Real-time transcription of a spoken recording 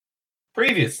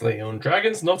Previously on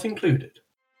Dragons Not Included.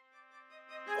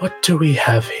 What do we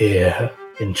have here?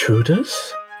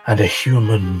 Intruders? And a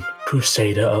human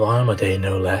crusader of Armaday,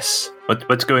 no less.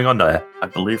 What's going on there? I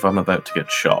believe I'm about to get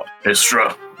shot.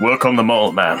 Istra, work on the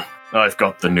mole, man. I've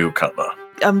got the new cover.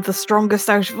 I'm the strongest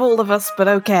out of all of us, but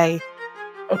okay.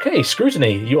 Okay,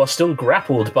 Scrutiny, you are still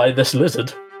grappled by this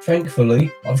lizard.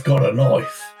 Thankfully, I've got a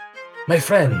knife. My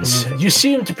friends, you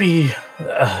seem to be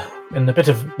in a bit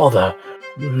of bother.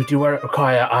 Do you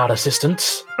require our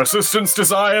assistance? Assistance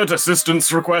desired,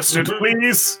 assistance requested,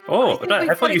 please. Oh,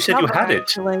 I thought you said you had it.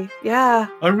 Actually. Yeah.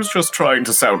 I was just trying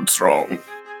to sound strong.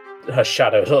 Her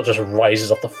shadow sort of just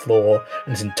rises off the floor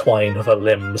and is entwined with her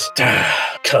limbs.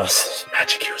 Curse,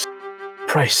 magic use.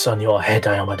 Price on your head,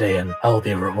 Iomedean. I'll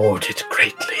be rewarded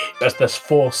greatly. As this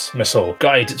force missile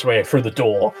guides its way through the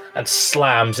door and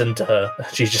slams into her,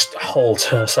 she just holds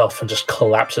herself and just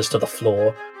collapses to the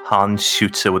floor. Hans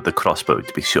shoots her with the crossbow,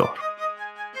 to be sure.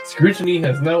 Scrutiny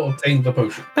has now obtained the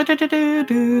potion.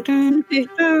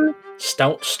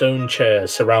 Stout stone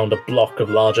chairs surround a block of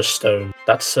larger stone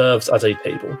that serves as a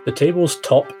table. The table's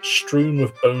top strewn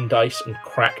with bone dice and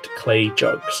cracked clay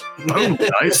jugs. Bone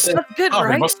dice? That's good, They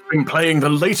right? must have been playing the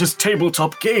latest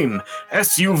tabletop game,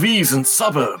 SUVs and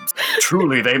suburbs.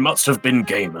 Truly, they must have been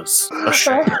gamers. A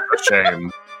shame, a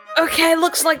shame. Okay,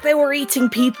 looks like they were eating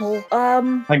people.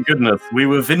 Thank goodness, we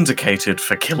were vindicated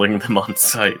for killing them on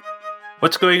sight.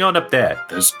 What's going on up there?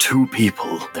 There's two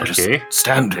people. They're Okay. just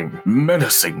standing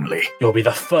menacingly. You'll be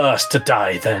the first to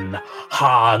die then,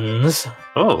 Hans.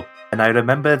 Oh, and I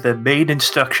remember the main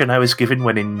instruction I was given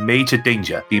when in major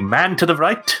danger. The man to the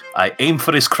right, I aim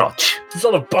for his crotch. He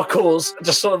sort of buckles,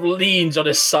 just sort of leans on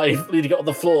his side, leaning on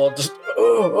the floor, just...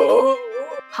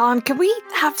 Han, can we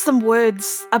have some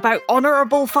words about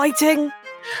honourable fighting?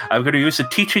 I'm going to use the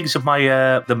teachings of my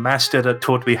the master that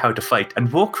taught me how to fight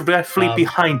and walk roughly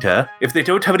behind her. If they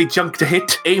don't have any junk to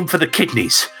hit, aim for the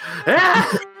kidneys.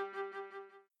 Ah!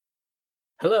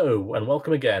 Hello, and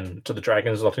welcome again to the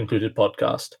Dragons Not Included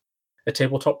podcast, a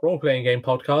tabletop role-playing game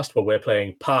podcast where we're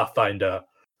playing Pathfinder,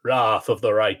 Wrath of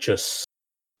the Righteous.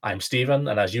 I'm Stephen,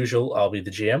 and as usual, I'll be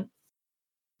the GM.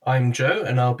 I'm Joe,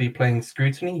 and I'll be playing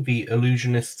Scrutiny, the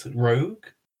illusionist rogue.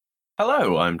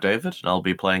 Hello, I'm David, and I'll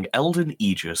be playing Eldon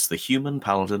Aegis, the human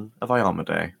paladin of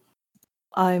Iomedae.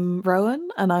 I'm Rowan,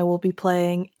 and I will be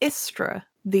playing Istra,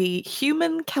 the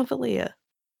human cavalier.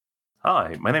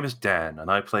 Hi, my name is Dan,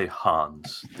 and I play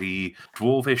Hans, the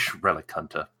dwarvish relic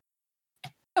hunter.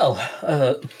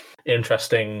 Well,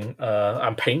 interesting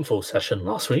and painful session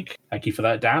last week. Thank you for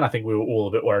that, Dan. I think we were all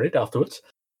a bit worried afterwards.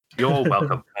 You're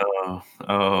welcome.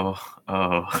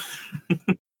 Oh.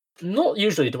 Not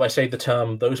usually do I say the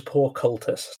term "those poor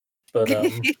cultists," but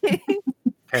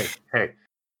Hey,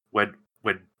 when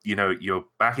you know your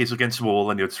back is against the wall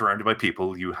and you're surrounded by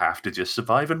people, you have to just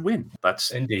survive and win.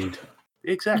 That's indeed.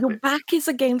 exactly. Your back is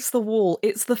against the wall.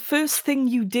 It's the first thing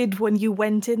you did when you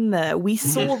went in there. We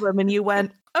saw them and you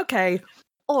went, okay,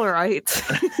 all right.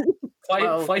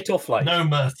 Fight or flight. No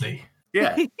mercy.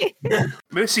 Yeah.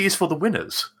 Mercy is for the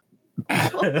winners.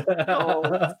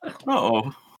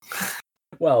 Oh.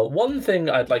 Well, one thing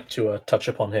I'd like to touch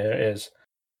upon here is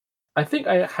I think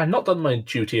I had not done my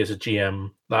duty as a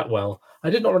GM that well. I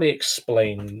did not really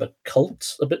explain the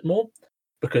cults a bit more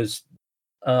because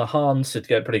Hans did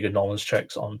get pretty good knowledge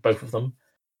checks on both of them.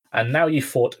 And now you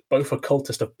fought both a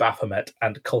cultist of Baphomet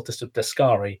and a cultist of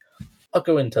Descari. I'll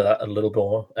go into that a little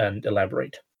more and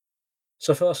elaborate.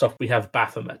 So first off, we have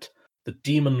Baphomet, the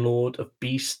demon lord of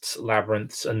beasts,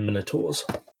 labyrinths, and minotaurs.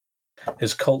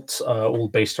 His cults are all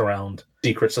based around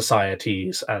secret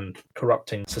societies and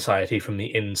corrupting society from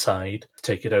the inside to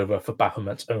take it over for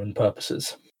Baphomet's own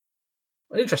purposes.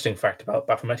 An interesting fact about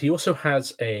Baphomet, he also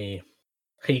has a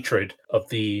hatred of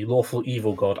the lawful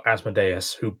evil god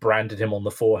Asmodeus, who branded him on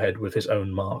the forehead with his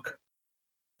own mark.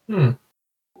 Well,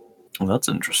 that's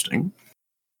interesting.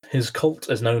 His cult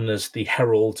is known as the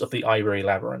Heralds of the Ivory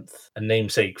Labyrinth, a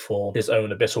namesake for his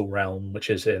own abyssal realm, which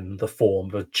is in the form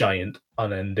of a giant,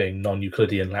 unending,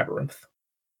 non-Euclidean labyrinth.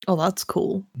 Oh, that's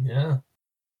cool. Yeah.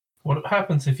 What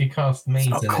happens if you cast maze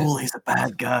It's not in cool, it? he's a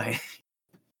bad guy.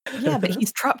 Yeah, but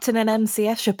he's trapped in an MC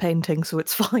Escher painting, so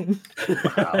it's fine.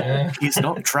 Yeah. He's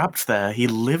not trapped there, he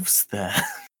lives there.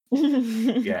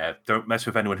 Yeah, don't mess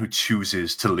with anyone who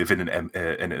chooses to live in an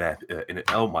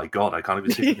oh my god, I can't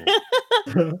even say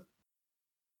the name.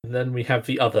 And then we have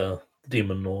the other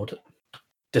demon lord,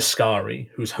 Descari,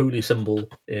 whose holy symbol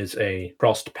is a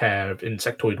crossed pair of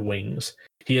insectoid wings.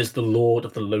 He is the lord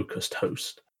of the locust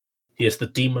host. He is the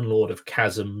demon lord of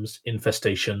chasms,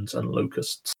 infestations, and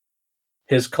locusts.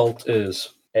 His cult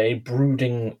is a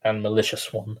brooding and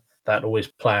malicious one, that always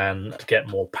plan to get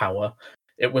more power.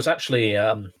 It was actually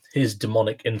his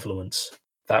demonic influence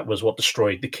that was what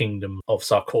destroyed the kingdom of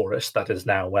Sarkoris, that is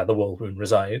now where the Whirlwind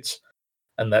resides.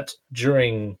 And that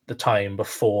during the time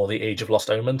before the Age of Lost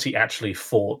Omens, he actually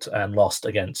fought and lost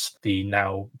against the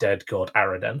now dead god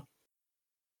Araden.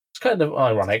 It's kind of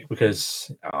ironic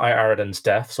because Araden's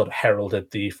death sort of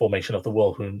heralded the formation of the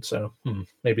Whirlwind, so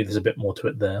maybe there's a bit more to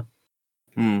it there.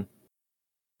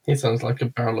 He sounds like a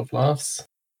barrel of laughs.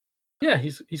 Yeah,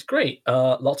 he's great.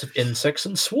 Lots of insects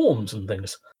and swarms and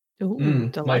things. Ooh, My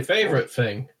delightful. favourite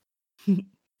thing.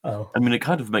 Oh, I mean, it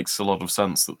kind of makes a lot of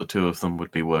sense that the two of them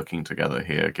would be working together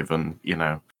here, given,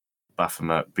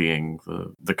 Baphomet being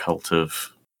the cult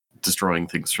of destroying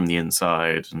things from the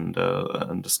inside, and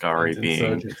Ascari being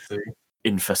Insurgency.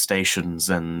 infestations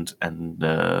and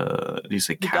do you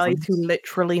say The caverns? guys who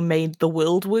literally made the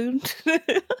world wound.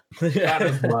 That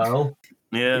as well.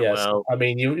 Yeah, yes. well, I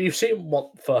mean, you've seen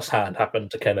what firsthand happened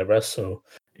to Kenneris, so...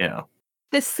 yeah.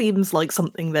 This seems like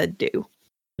something they'd do.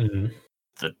 Mhm.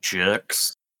 The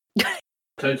jerks.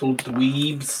 Total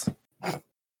dweebs.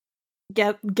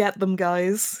 Get them,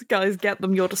 guys. Guys, get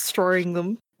them. You're destroying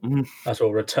them. As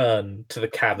we'll return to the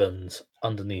caverns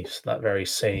underneath that very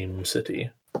same city.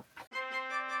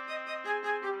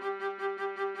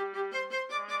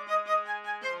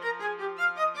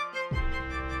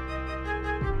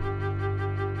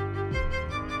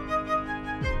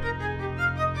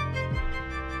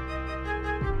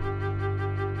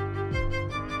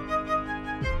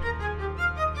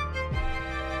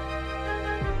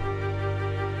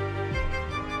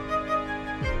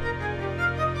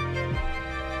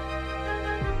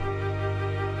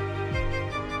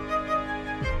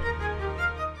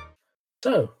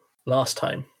 So, last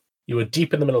time, you were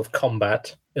deep in the middle of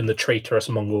combat in the traitorous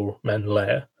Mongol men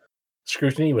lair.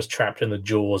 Scrutiny was trapped in the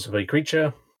jaws of a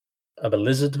creature, of a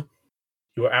lizard.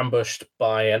 You were ambushed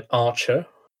by an archer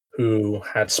who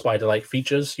had spider-like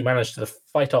features. You managed to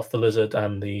fight off the lizard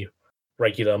and the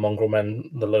regular mongrel men,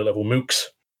 the low-level mooks.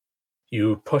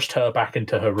 You pushed her back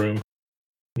into her room.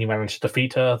 You managed to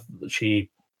defeat her. She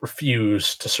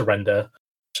refused to surrender,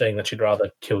 saying that she'd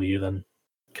rather kill you than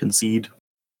Concede.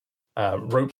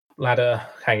 rope ladder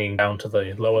hanging down to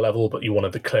the lower level, but you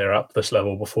wanted to clear up this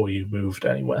level before you moved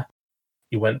anywhere.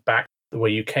 You went back the way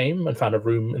you came and found a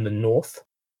room in the north.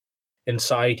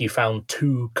 Inside, you found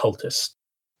two cultists.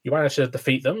 You managed to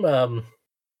defeat them,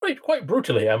 quite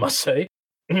brutally, I must say.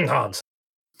 Hans.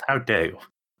 How dare you?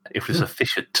 It was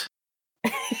efficient.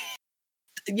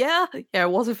 Yeah, it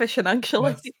was efficient,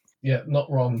 actually. Yeah, not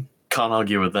wrong. Can't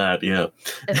argue with that, yeah.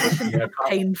 Efficient and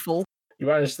painful. You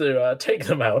managed to take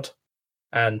them out,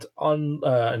 and on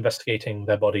investigating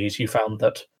their bodies, you found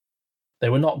that they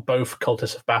were not both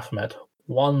cultists of Baphomet.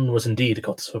 One was indeed a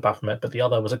cultist of Baphomet, but the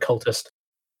other was a cultist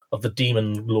of the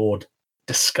demon lord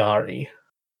Discari.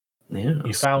 Yeah.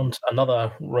 You found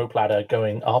another rope ladder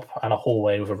going up and a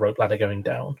hallway with a rope ladder going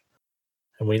down.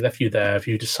 And we left you there of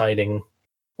you deciding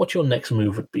what your next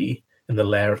move would be in the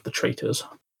lair of the traitors.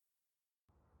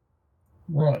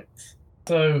 Right.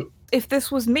 So, If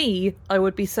this was me, I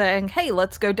would be saying, hey,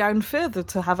 let's go down further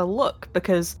to have a look,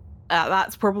 because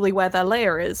that's probably where their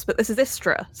lair is. But this is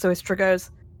Istra. So Istra goes,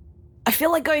 I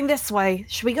feel like going this way.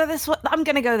 Should we go this way? I'm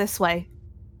going to go this way.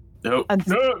 No, And-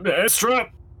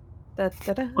 Estra!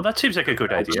 Da-da-da. Well, that seems like a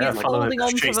good idea. She's holding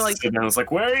on to the, like, And I was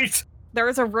like, wait! there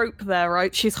is a rope there,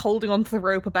 right? She's holding onto the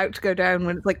rope, about to go down,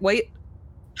 when it's like, wait.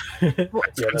 Yeah,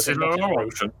 there's a Consider lot of our rope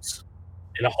options.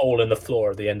 in a hole in the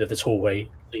floor at the end of this hallway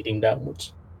leading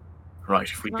downwards. Right,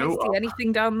 if we Can go I see up,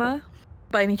 anything down there?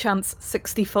 By any chance,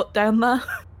 60 foot down there?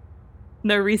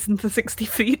 No reason for 60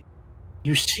 feet.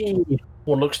 You see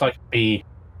what looks like to be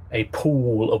a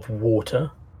pool of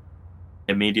water.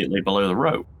 immediately below the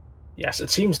rope. Yes, it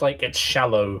seems like it's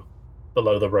shallow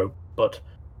below the rope, but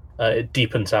it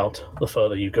deepens out the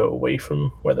further you go away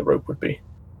from where the rope would be.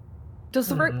 Does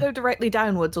the rope go directly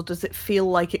downwards, or does it feel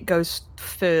like it goes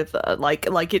further? Like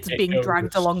it's It being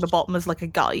dragged goes- along the bottom as like a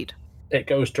guide? It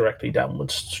goes directly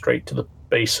downwards, straight to the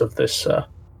base of this,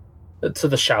 to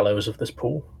the shallows of this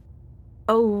pool.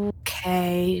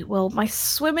 Okay, well, my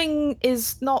swimming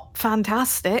is not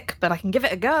fantastic, but I can give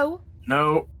it a go.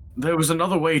 No, there was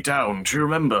another way down. Do you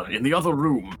remember? In the other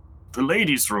room, the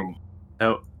ladies' room,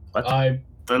 No, I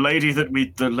the lady that we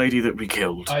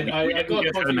killed. We got didn't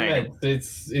get what her you name. meant.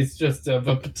 It's just the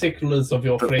particulars of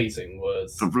your phrasing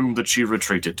was. The room that she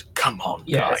retreated. Come on, guys.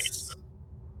 Yes.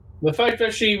 The fact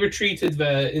that she retreated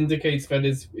there indicates that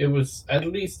it was at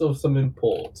least of some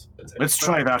import. Let's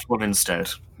try that one instead.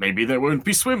 Maybe there won't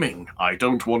be swimming. I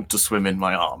don't want to swim in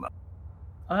my armor.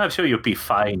 I'm sure you'll be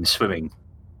fine swimming.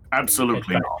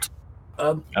 Absolutely Okay. not.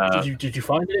 Did you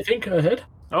find anything ahead?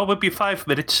 Oh, it'll be 5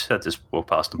 minutes. I just walk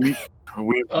past them. We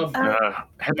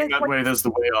heading that way. There's the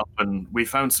way up, and we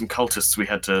found some cultists we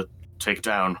had to take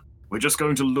down. We're just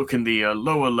going to look in the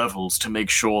lower levels to make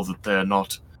sure that they're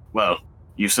not. Well,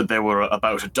 you said there were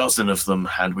about a dozen of them,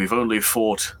 and we've only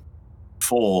fought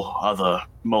 4 other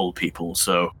mole people,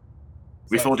 so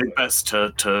we thought it best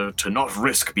to not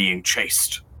risk being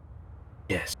chased.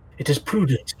 Yes, it is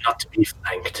prudent not to be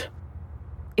flanked.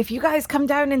 If you guys come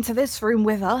down into this room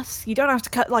with us, you don't have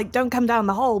to don't come down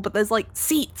the hall, but there's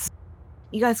seats.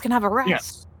 You guys can have a rest.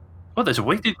 Yes. Oh, there's a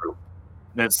waiting room.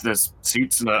 There's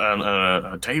seats and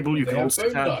a table you can all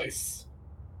sit at. Dice.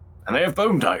 And they have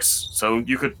bone dice, so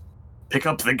you could pick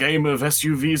up the game of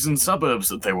SUVs and suburbs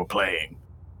that they were playing.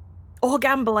 Or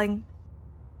gambling.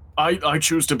 I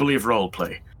choose to believe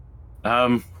roleplay.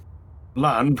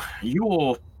 Lan,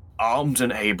 you're armed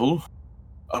and able.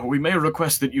 We may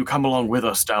request that you come along with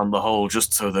us down the hole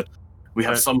just so that we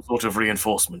have some sort of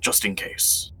reinforcement, just in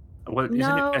case. Well, isn't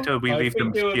No. it better we leave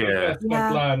them here?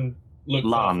 Yeah. Lan looks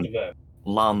Lan. after them.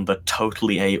 Lan, the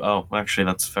totally Oh, actually,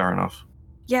 that's fair enough.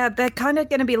 Yeah, they're kind of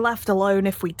going to be left alone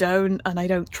if we don't, and I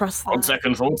don't trust On that.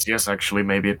 second thoughts, yes, actually,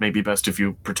 maybe it may be best if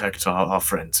you protect our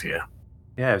friends here.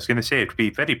 Yeah, I was going to say, it'd be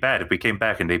very bad if we came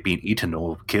back and they'd been eaten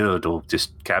or killed or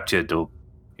just captured or,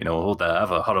 all the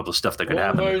other horrible stuff that could All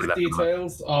happen. if we those left them alone.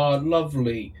 details are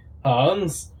lovely,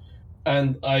 Hans,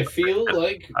 and I feel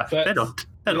like They're not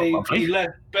they lovely. be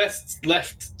best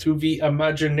left to the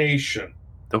imagination.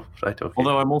 Oh, right, okay.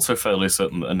 Although I'm also fairly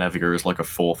certain that Aneviger is like a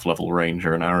 4th level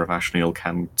ranger and Aravashniel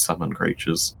can summon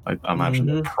creatures. I imagine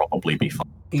they'll probably be fine.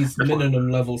 He's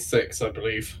minimum level 6, I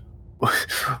believe.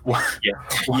 What?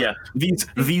 Yeah,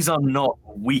 these are not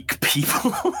weak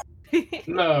people.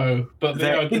 No, but they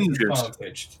They're are injured.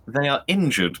 disadvantaged. They are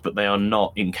injured, but they are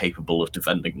not incapable of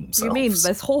defending themselves. You mean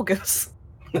there's Horgus?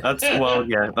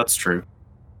 That's true.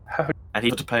 How- And he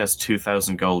had to pay us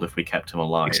 2,000 gold if we kept him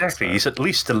alive. Exactly, so- he's at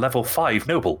least a level 5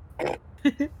 noble.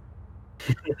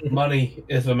 Money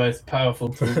is the most powerful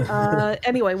tool.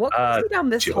 Anyway, what goes down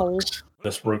this hole? Jokes.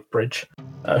 This rope bridge.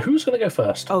 Who's going to go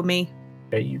first? Oh, me.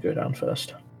 Okay, you go down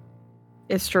first.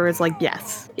 Istra is like,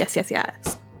 yes.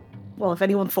 Well, if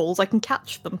anyone falls, I can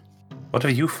catch them. What are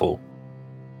you for?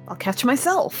 I'll catch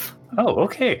myself. Oh,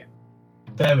 okay.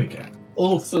 There we go.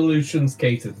 All solutions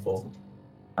catered for.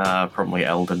 Probably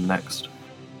Eldon next.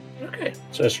 Okay.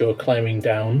 So as you're climbing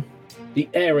down, the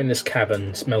air in this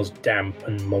cavern smells damp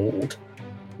and mould.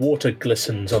 Water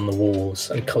glistens on the walls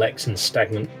and collects in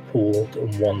stagnant pool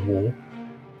on one wall.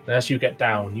 And as you get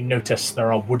down, you notice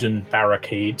there are wooden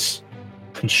barricades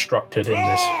constructed in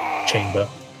this chamber.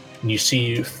 And you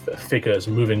see figures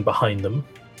moving behind them.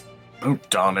 Oh,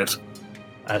 darn it.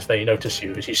 As they notice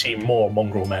you, as you see more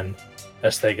mongrel men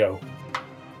as they go,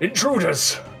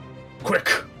 "Intruders! Quick!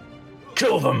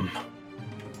 Kill them!"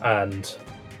 And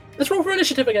let's roll for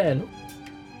initiative again.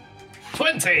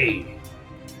 20!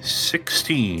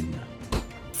 16.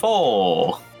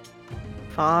 4.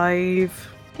 5.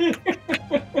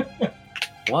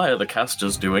 Why are the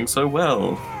casters doing so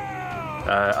well?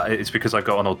 It's because I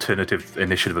got an alternative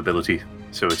initiative ability,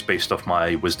 so it's based off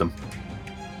my wisdom.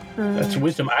 That's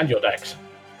wisdom and your dex.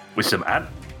 Wisdom and...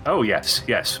 Oh, yes,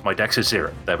 my dex is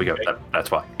 0. There we go, Okay.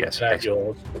 that's why, yes. That's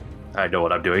Excellent. yours. I know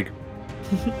what I'm doing.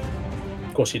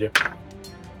 Of course you do.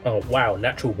 Oh, wow,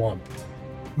 natural 1.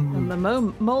 And the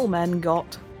mole men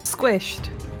got squished.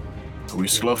 Are we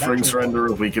slough-ring surrender or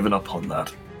have we given up on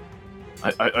that?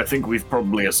 I think we've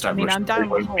probably I established... mean, I'm down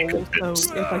the that we won't be hole,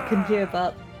 so convinced. if I can hear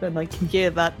that, then I can hear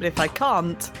that. But if I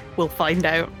can't, we'll find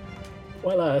out.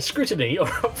 Well, Scrutiny, you're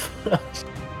up first.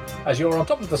 As you're on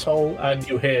top of this hole and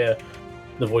you hear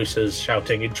the voices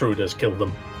shouting, "Intruders, kill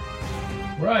them."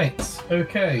 Right,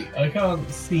 okay. I can't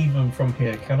see them from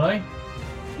here, can I?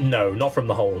 No, not from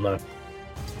the hole, no.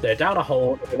 They're down a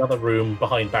hole in another room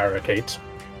behind barricades.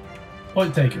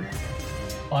 Point taken.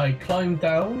 I climb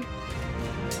down.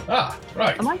 Ah,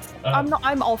 right. Am I?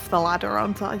 I'm off the ladder,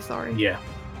 aren't I? Sorry. Yeah.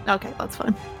 Okay, that's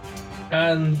fine.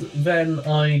 And then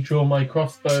I draw my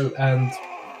crossbow and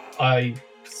I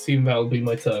assume that'll be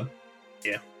my turn.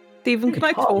 Stephen, can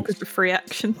I can't. talk as a free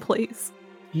action, please?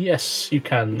 Yes, you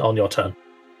can on your turn.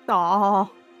 Aww.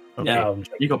 Okay. Now,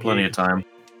 You got plenty of time.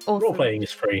 Role Awesome. playing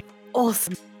is free.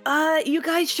 Awesome. You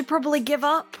guys should probably give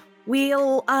up.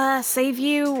 We'll, save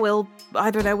you. I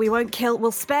don't know, we won't kill,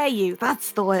 we'll spare you.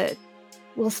 That's the word.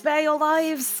 We'll spare your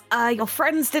lives. Your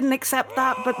friends didn't accept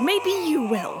that, but maybe you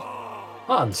will.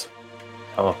 Hans.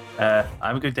 Oh,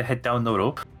 I'm going to head down the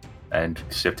rope and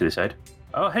step to the side.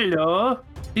 Oh, hello.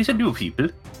 These are new people.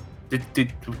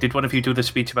 Did one of you do the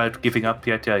speech about giving up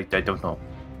yet? I don't know.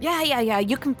 Yeah.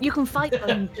 You can fight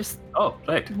them. Just Oh,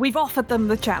 right. we've offered them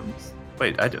the chance.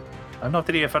 Wait, I'm not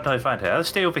really a frontline fighter. I'll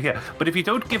stay over here. But if you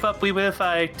don't give up, we will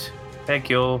fight. Thank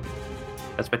you.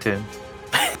 That's my turn.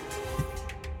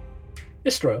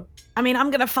 Istra. I mean, I'm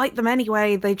gonna fight them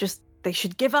anyway. They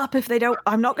should give up if they don't.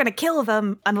 I'm not gonna kill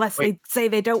them unless they say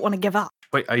they don't want to give up.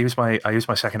 Wait, I use my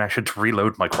second action to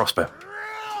reload my crossbow.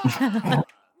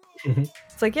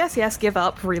 It's like yes, give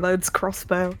up. Reloads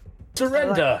crossbow.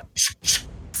 Surrender.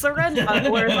 Surrender.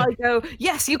 Whereas I go,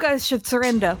 yes, you guys should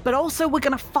surrender, but also we're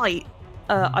gonna fight.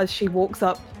 As she walks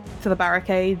up to the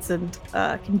barricades and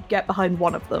can get behind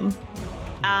one of them,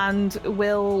 and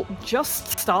will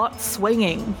just start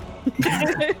swinging.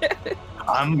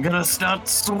 I'm gonna start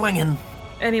swinging.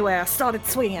 Anyway, I started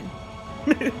swinging.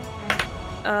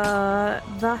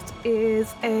 That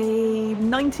is a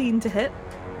 19 to hit.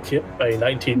 Yep, a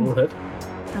 19 will hit.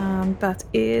 And that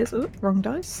is... Ooh, wrong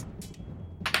dice.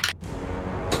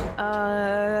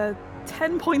 10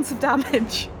 points of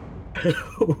damage.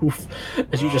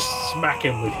 As you just smack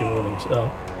him with your warning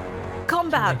star.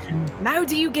 Combat! Now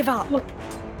do you give up?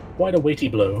 Quite a weighty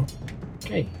blow.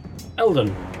 Okay.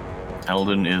 Eldon.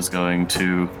 Eldon is going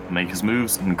to make his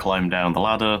moves and climb down the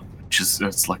ladder, which is,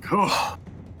 it's like, oh,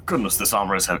 goodness, this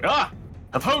armor is heavy. Ah!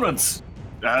 Opponents!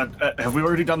 Have we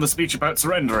already done the speech about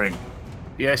surrendering?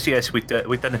 Yes, we've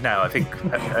done it now. I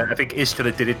think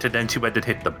Istra did it, and then she went and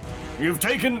hit them. You've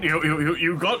taken,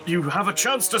 you have a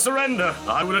chance to surrender.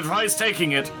 I would advise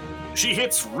taking it. She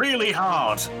hits really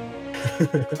hard.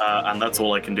 And that's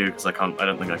all I can do, because I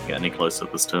don't think I can get any closer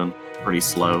this turn. Pretty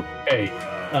slow. Okay,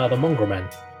 the mongrel men.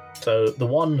 So the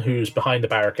one who's behind the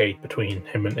barricade between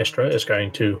him and Istra is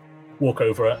going to walk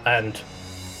over and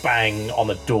bang on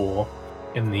the door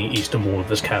in the eastern wall of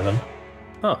this cavern.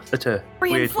 Oh, that's a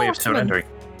weird way of surrendering.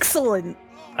 Excellent.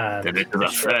 It is a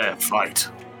fair fight.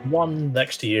 One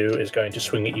next to you is going to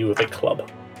swing at you with a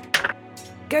club.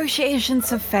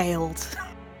 Negotiations have failed.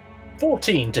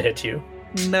 14 to hit you.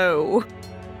 No.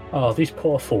 Oh, these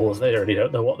poor fools, they really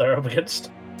don't know what they're up against.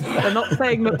 They're not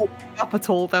saying that up at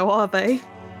all, though, are they?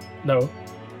 No.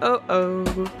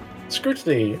 Uh-oh.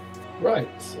 Scrutiny.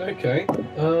 Right, okay.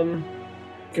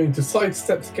 Going to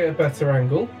sidestep to get a better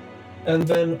angle, and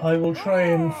then I will try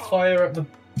and fire at the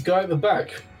guy at the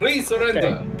back. Please surrender!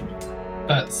 Okay.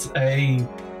 That's a,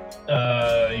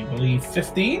 I believe,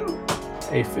 15?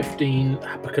 A 15,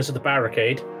 because of the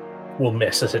barricade, will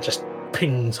miss as it just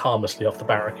pings harmlessly off the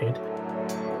barricade.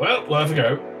 Well, we'll have a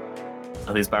go.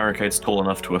 Are these barricades tall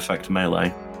enough to affect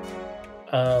melee?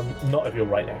 Not if you're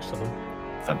right next to them.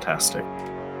 Fantastic.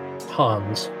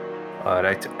 Hans. All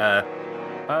right.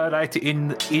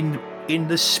 In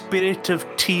the spirit of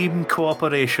team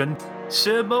cooperation,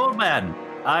 Sir Moleman,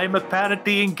 I'm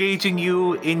apparently engaging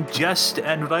you in just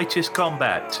and righteous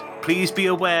combat. Please be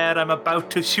aware I'm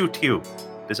about to shoot you.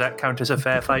 Does that count as a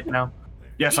fair fight now?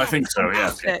 Yes, I think so,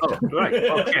 yes. Fantastic. Oh, right,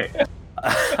 okay.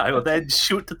 I will then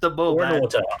shoot at the Or an Moleman.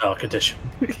 order, Dark Edition.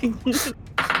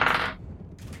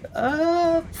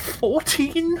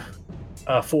 14?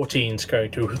 14's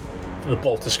going to... The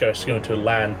bolt is going to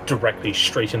land directly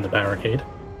straight in the barricade.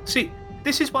 See,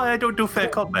 this is why I don't do fair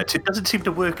combat. It doesn't seem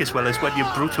to work as well as when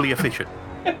you're brutally efficient.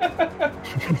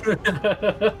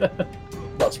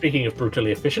 But speaking of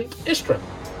brutally efficient, Istra.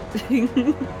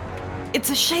 It's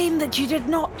a shame that you did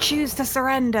not choose to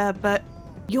surrender, but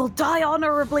you'll die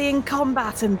honorably in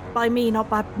combat, and by me, not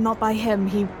by him.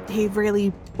 He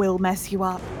really will mess you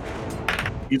up.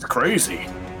 He's crazy.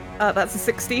 That's a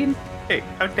 16. Hey,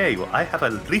 how dare you? I have a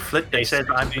leaflet that says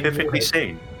I'm perfectly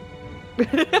sane.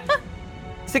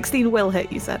 16 will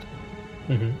hit, you said.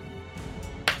 Mm-hmm.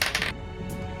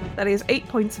 That is 8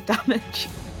 points of damage.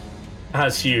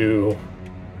 As you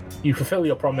fulfill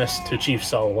your promise to Chief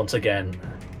Sol once again,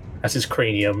 as his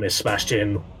cranium is smashed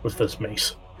in with this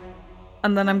mace.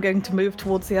 And then I'm going to move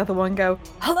towards the other one and go,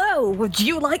 hello, would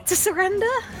you like to surrender?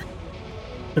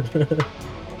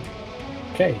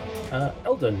 Okay,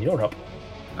 Eldon, you're up.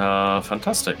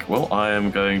 Fantastic. Well, I am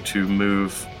going to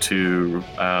move to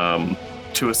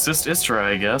assist Istra,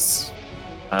 I guess.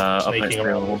 Up next Making to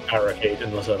around me. the barricade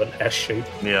in sort of an S shape.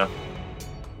 Yeah.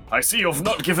 I see you've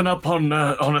not given up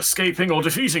on escaping or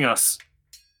defeating us.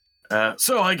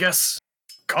 So I guess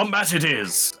combat it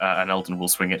is. And Eldon will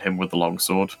swing at him with the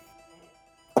longsword.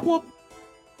 Whoop.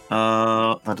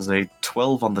 That is a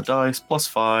 12 on the dice, plus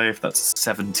 5. That's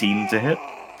 17 to hit.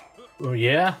 Oh,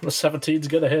 yeah, the 17's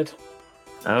gonna hit.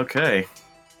 Okay.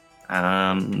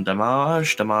 And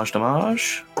damage.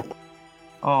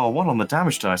 Oh, 1 on the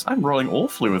damage dice. I'm rolling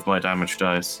awfully with my damage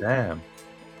dice. Damn.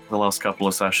 The last couple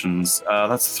of sessions.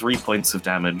 That's 3 points of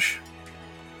damage.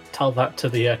 Tell that to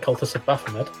the cultists of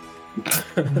Baphomet.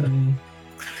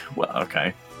 Well,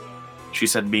 okay. She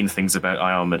said mean things about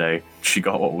Iomade. She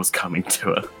got what was coming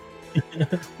to her.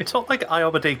 It's not like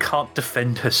Iomade can't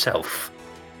defend herself.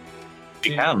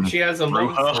 She can. She has a Through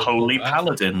her longsword holy for that.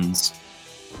 paladins.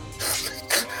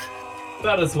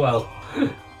 That as well.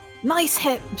 Nice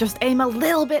hit. Just aim a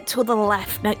little bit to the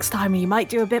left next time, and you might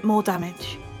do a bit more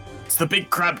damage. It's the big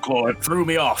crab claw. It threw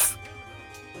me off.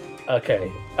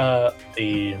 Okay,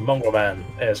 the mongrel man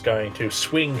is going to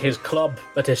swing his club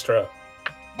at Istra.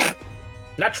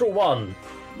 Natural 1.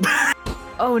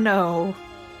 Oh no.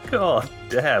 God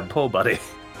damn, poor buddy.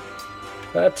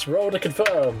 Let's roll to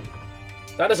confirm.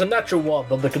 That is a natural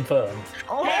 1 on the confirm.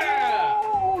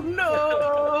 Oh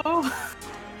no!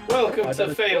 Welcome I to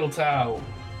don't- Failtown.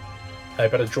 I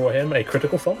better draw him a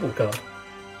critical fumble card.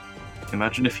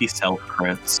 Imagine if he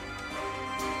self-crits.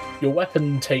 Your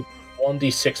weapon takes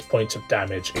 1d6 points of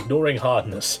damage, ignoring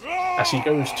hardness, as he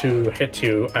goes to hit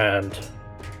you and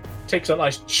takes a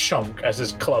nice chunk as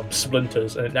his club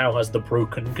splinters, and it now has the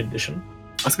broken condition.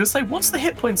 I was going to say, what's the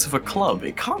hit points of a club?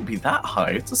 It can't be that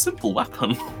high. It's a simple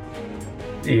weapon.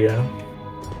 Yeah.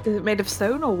 Is it made of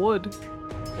stone or wood?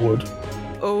 Wood.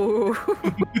 Oh.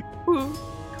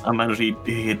 I imagine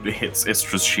he hits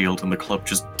Istra's shield and the club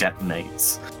just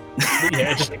detonates.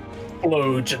 Yeah, it just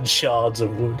explodes in shards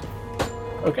of wood.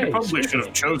 Okay. You probably should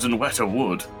have chosen wetter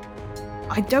wood.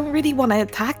 I don't really want to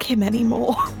attack him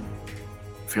anymore.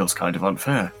 Feels kind of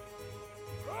unfair.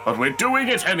 But we're doing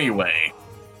it anyway.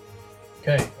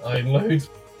 Okay, I load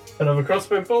another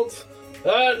crossbow bolt.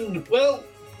 And, well,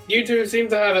 you two seem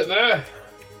to have it there.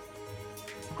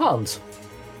 Hans.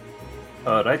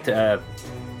 Alright,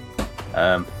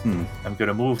 I'm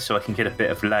gonna move so I can get a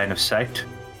bit of line of sight.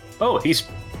 Oh, he's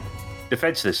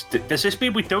defenseless. Does this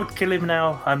mean we don't kill him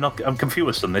now? I'm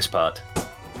confused on this part.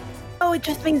 Oh, it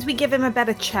just means we give him a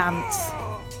better chance.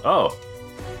 Oh.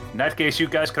 In that case, you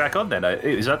guys crack on then.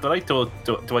 Is that right, or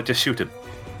do I just shoot him?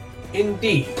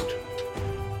 Indeed.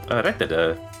 Alright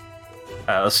then,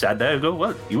 I'll stand there and go,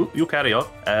 well, you carry on.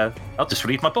 I'll just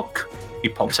read my book. He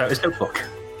pops out his notebook.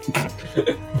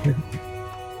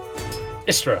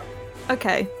 Istra.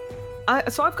 Okay.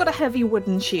 So I've got a heavy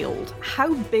wooden shield.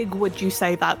 How big would you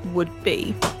say that would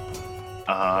be?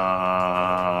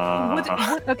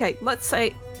 Okay, let's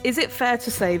say... Is it fair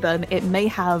to say, then, it may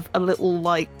have a little,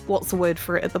 like... What's the word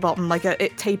for it at the bottom? Like,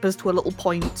 it tapers to a little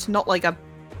point. Not like a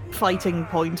fighting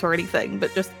point or anything,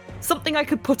 but just something I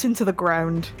could put into the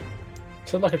ground.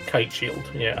 So like a kite shield,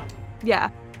 yeah. Yeah.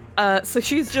 So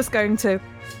she's just going to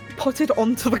put it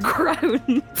onto the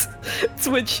ground,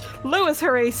 which lowers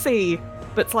her AC.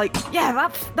 But it's like, yeah,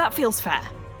 that feels fair.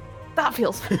 That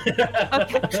feels fair.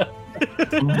 Okay.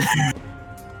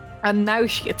 And now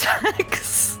she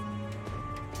attacks.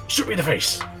 Shoot me in the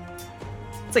face.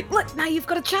 It's like, look, now you've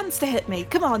got a chance to hit me.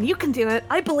 Come on, you can do it.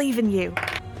 I believe in you.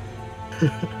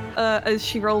 As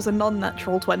she rolls a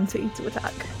non-natural 20 to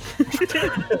attack.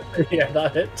 Yeah,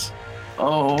 that hits.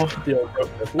 Oh. The old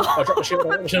broken. I drop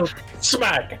the shield.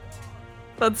 Smack!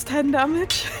 That's 10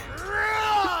 damage.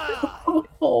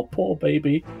 Oh, poor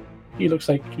baby. He looks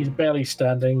like he's barely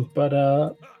standing, but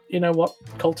you know what?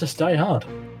 Cultists die hard.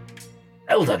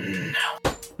 Eldon.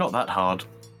 Not that hard.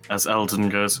 As Eldon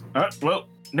goes, well,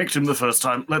 nicked him the first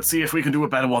time. Let's see if we can do a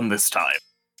better one this time.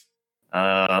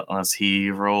 As he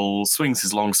swings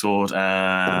his longsword,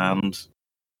 and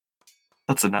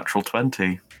that's a natural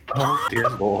 20. Oh, dear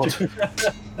lord.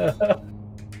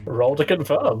 Roll to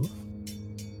confirm.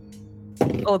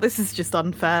 Oh, this is just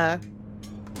unfair.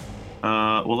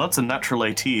 Well, that's a natural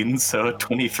 18, so a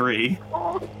 23.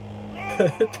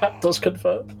 That does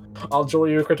confirm. I'll draw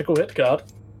you a critical hit card.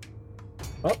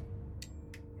 Well,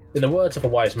 in the words of a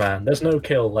wise man, there's no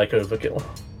kill like overkill.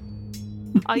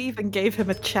 I even gave him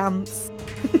a chance.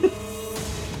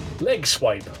 Leg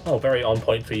swipe. Oh, very on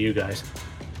point for you guys.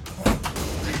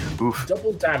 Oof.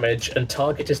 Double damage and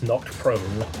target is knocked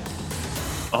prone.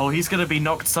 Oh, he's gonna be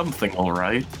knocked something,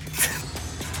 alright.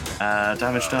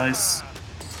 Damage dice.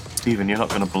 Steven, you're not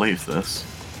gonna believe this.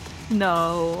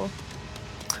 No.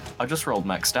 I just rolled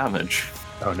max damage.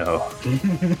 Oh no.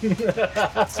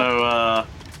 So,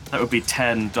 that would be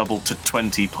 10 doubled to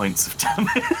 20 points of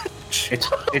damage.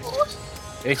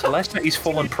 It's less that he's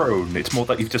fallen prone, it's more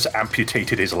that you've just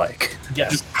amputated his leg.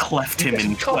 Yes. Just cleft him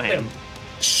in Cut twain. him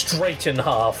straight in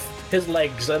half. His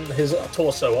legs and his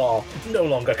torso are no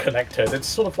longer connected. It's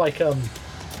sort of like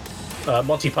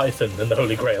Monty Python and the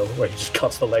Holy Grail, where he just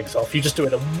cuts the legs off. You just do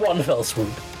it in one fell swoop,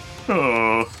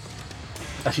 Oh.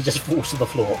 as he just falls to the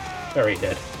floor, very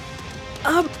dead.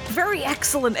 Very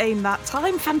excellent aim that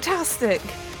time. Fantastic.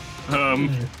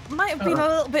 Might have been a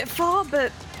little bit far,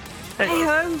 but hey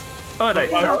ho. Alright,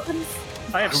 It happens.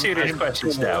 I have serious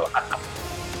questions now.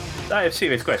 I have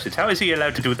serious questions. How is he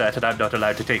allowed to do that, and I'm not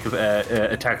allowed to take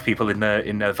attack people in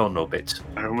vulnerable bits?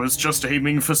 I was just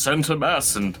aiming for center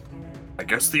mass, and I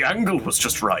guess the angle was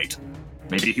just right.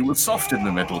 Maybe he was soft in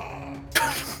the middle.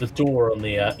 The door on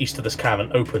the east of this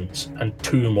cavern opens, and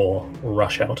 2 more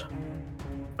rush out.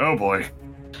 Oh boy.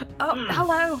 Oh,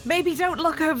 hello. Maybe don't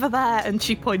look over there. And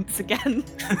she points again.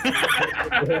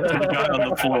 The guy on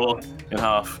the floor in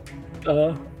half.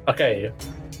 Okay.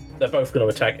 They're both going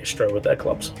to attack Istra with their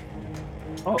clubs.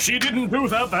 Oh. She didn't do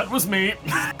that, that was me.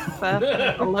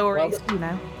 Fair. A lower Well, AC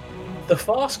now. The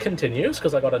fast continues,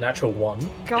 because I got a natural 1.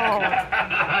 God.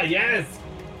 Yes!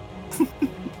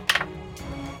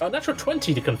 A natural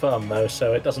 20 to confirm, though,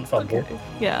 so it doesn't fumble. Okay.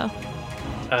 Yeah.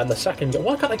 And the second...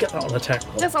 Why can't I get that on attack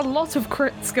roll? There's a lot of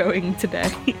crits going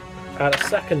today. And a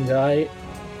second guy...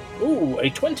 Ooh, a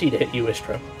 20 to hit you,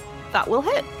 Istra. That will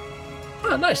hit.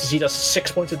 Oh, nice, as he does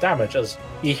 6 points of damage as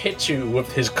he hits you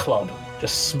with his club,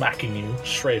 just smacking you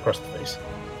straight across the face.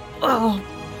 Oh.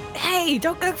 Hey,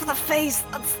 don't go for the face.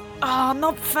 That's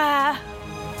not fair.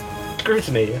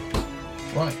 Scrutiny.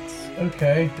 Right,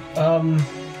 okay.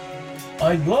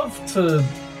 I'd love to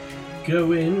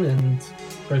go in and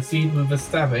proceed with the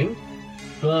stabbing,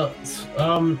 but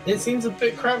it seems a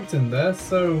bit cramped in there,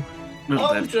 so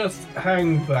I'll just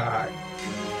hang back.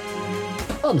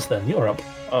 Hans, then, you're up.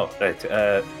 Oh, right.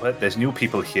 Well, there's new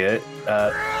people here.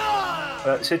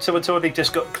 Since someone's already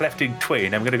just got cleft in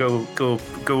twain, I'm going to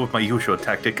go with my usual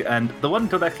tactic. And the one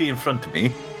directly in front of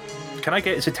me, can I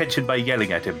get his attention by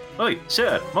yelling at him? Oi,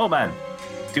 sir, Mole Man,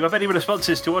 do you have any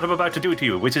responses to what I'm about to do to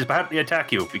you, which is apparently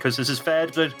attack you, because this is fair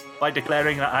by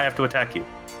declaring that I have to attack you?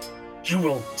 You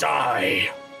will die.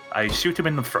 I shoot him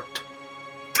in the front.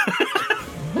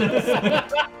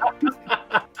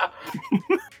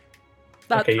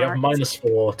 That's Okay, you have right.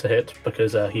 -4 to hit,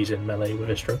 because he's in melee with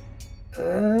Istra.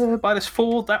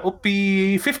 -4, that will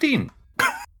be 15.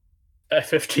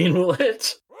 15 will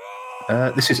hit.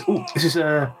 This is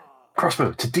a crossbow.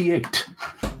 It's a D8.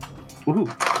 Woohoo.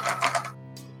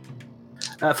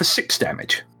 For 6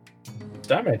 damage.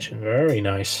 Damage, very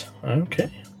nice.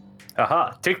 Okay.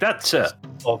 Aha, take that, sir.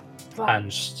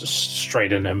 Hands just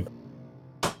straight in him.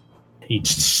 He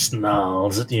just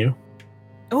snarls at you.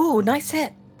 Oh, nice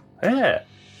hit. Yeah.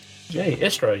 Jay,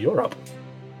 Istra, you're up.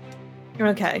 You're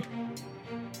okay.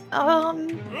 Yeah,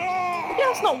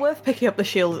 it's not worth picking up the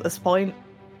shield at this point.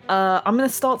 I'm gonna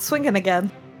start swinging again.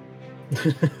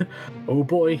 Oh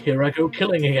boy, here I go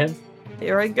killing again.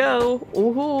 Here I go.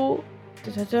 Ooh.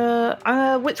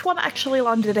 Which one actually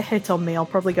landed a hit on me? I'll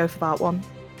probably go for that one.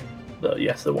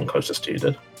 Yes, the one closest to you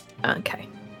did. Okay.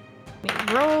 Let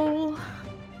me roll.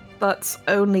 That's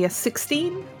only a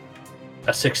 16.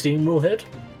 A 16 will hit.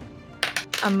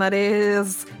 And that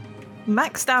is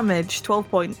max damage, 12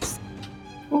 points.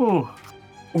 Ooh.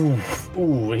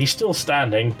 Ooh, he's still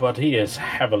standing, but he is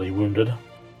heavily wounded.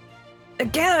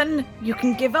 Again, you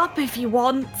can give up if you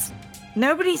want.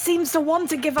 Nobody seems to want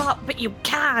to give up, but you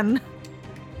can.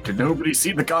 Did nobody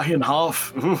see the guy in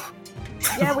half? Ooh.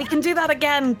 Yeah, we can do that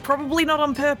again. Probably not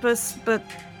on purpose, but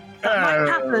that might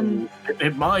happen.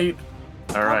 It might.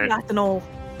 All right. Combat and all.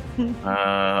 And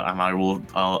I will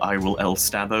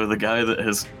El-Stabbo the guy that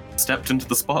has stepped into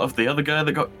the spot of the other guy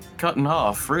that got cut in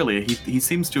half. Really, he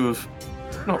seems to have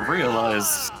not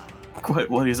realised quite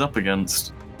what he's up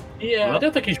against. Yeah, Well- I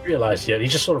don't think he's realised yet. He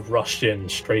just sort of rushed in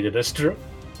straight at Istra.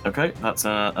 Okay, that's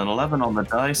an 11 on the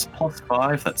dice, plus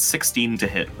 5, that's 16 to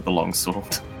hit with the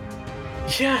longsword.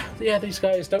 Yeah, these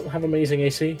guys don't have amazing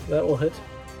AC. That will hit.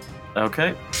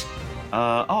 Okay.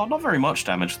 Not very much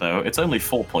damage though. It's only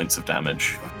 4 points of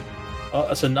damage.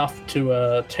 That's enough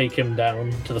to take him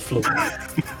down to the floor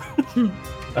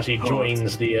as he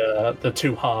joins the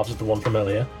two halves of the one from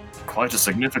earlier. Quite a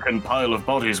significant pile of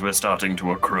bodies we're starting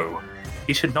to accrue.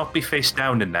 He should not be face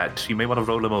down in that. You may want to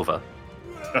roll him over.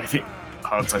 I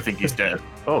think he's dead.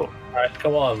 Oh, Alright,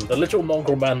 come on. The little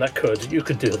mongrel man that could. You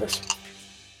can do this.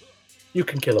 You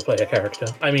can kill a player character.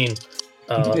 I mean,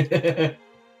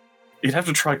 You'd have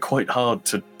to try quite hard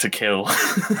to kill.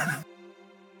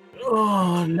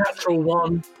 oh, natural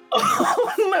 1.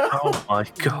 Oh no! oh my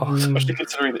god. Especially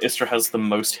considering that Istra has the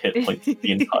most hit points of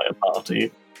the entire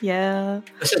party. Yeah.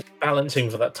 This is balancing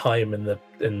for that time in the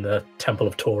Temple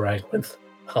of Torag with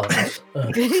Hans.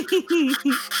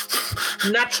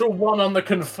 Natural 1 on the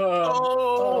confirm.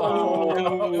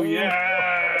 Oh,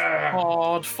 yeah.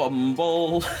 Hard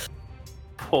fumble.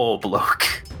 Poor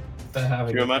bloke. They're having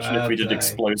Can you imagine if we did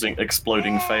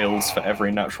exploding fails for every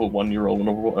natural 1 you roll in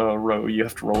a row? You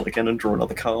have to roll it again and draw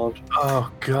another card. Oh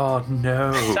god,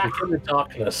 no. Sack in the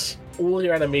darkness. All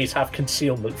your enemies have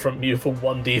concealment from you for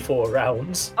 1d4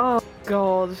 rounds. Oh,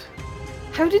 God.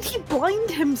 How did he blind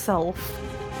himself?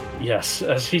 Yes,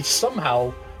 as he's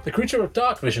somehow the creature of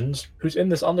dark visions who's in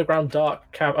this underground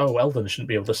dark cave. Oh, Eldon shouldn't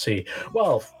be able to see.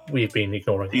 Well, we've been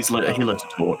ignoring He lit a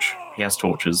torch. He has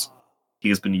torches. He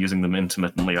has been using them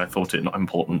intermittently. I thought it not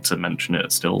important to mention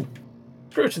it still.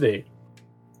 True to thee.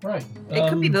 Right. It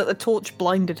could be that the torch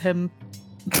blinded him.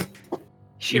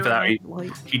 Either that,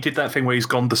 he did that thing where he's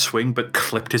gone to swing but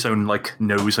clipped his own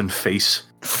nose and face.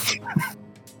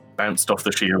 Bounced off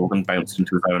the shield and bounced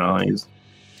into his own eyes.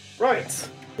 Right.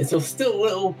 It's still a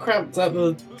little cramped at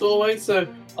the doorway, so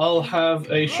I'll have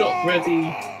a shot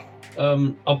ready.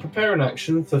 I'll prepare an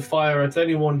action to fire at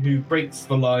anyone who breaks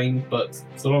the line, but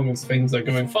so long as things are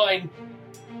going fine,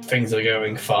 things are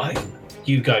going fine.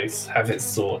 You guys have it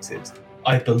sorted.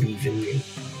 I believe in you.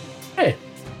 Hey,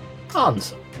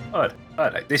 Hans. All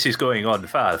right, this is going on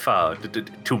far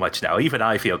too much now. Even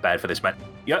I feel bad for this man.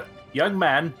 Young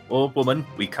man or woman,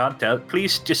 we can't tell.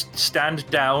 Please just stand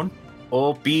down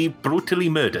or be brutally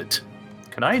murdered.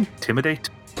 Can I intimidate?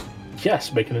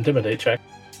 Yes, make an intimidate check.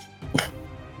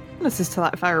 This is to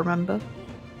that if I remember.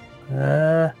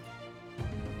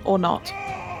 Or not.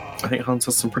 I think Hans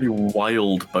has some pretty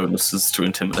wild bonuses to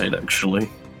intimidate, actually.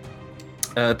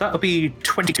 That'll be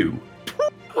 22.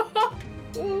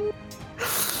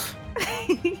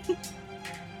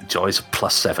 Joy's a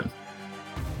 +7.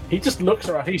 He just looks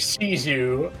around, he sees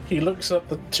you, he looks at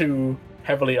the two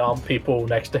heavily armed people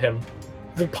next to him,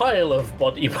 the pile of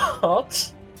body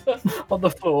parts on the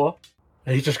floor,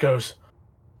 and he just goes,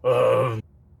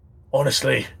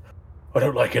 honestly, I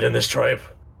don't like it in this tribe.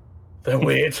 They're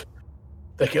weird.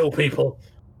 They kill people.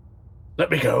 Let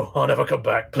me go. I'll never come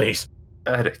back, please.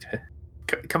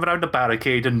 Come around the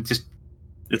barricade and just...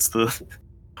 It's the...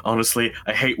 Honestly,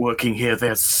 I hate working here.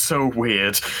 They're so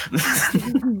weird.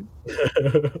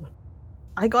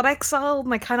 I got exiled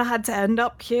and I kind of had to end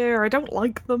up here. I don't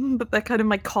like them, but they're kind of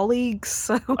my colleagues,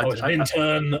 so... I was an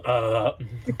intern.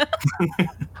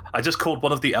 I just called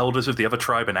one of the elders of the other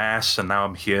tribe an ass, and now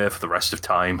I'm here for the rest of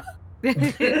time. You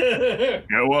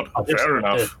know what? Fair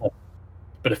enough.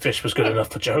 But a fish was good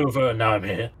enough for Jehovah, and now I'm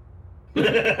here. Wait,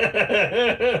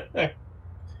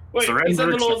 he said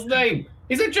the Lord's name.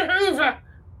 He said Jehovah.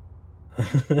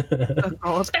 Oh,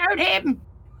 God. Down him.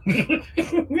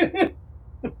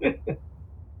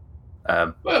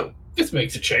 Well, this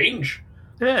makes a change.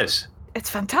 Yes. It's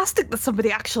fantastic that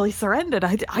somebody actually surrendered.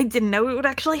 I didn't know it would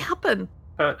actually happen.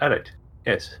 Alright.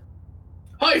 Yes.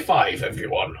 High five,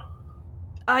 everyone.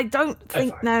 I don't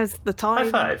think five. now's the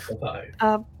time. High five. High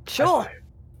five. Sure. High five.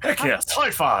 Heck yes,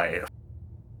 high five!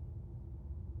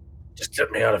 Just get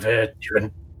me out of here.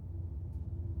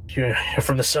 You're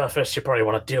from the surface. You probably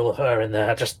want to deal with her in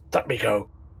there. Just let me go.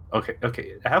 Okay.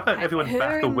 How about everyone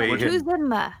back away? Who's in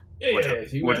there?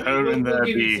 Would her in there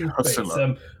be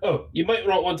Hustler? You might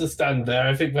not want to stand there.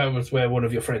 I think that was where one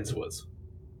of your friends was.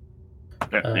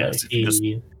 Yes, if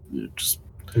you just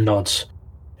Nods.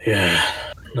 Yeah,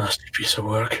 nasty piece of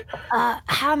work.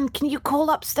 Han, can you call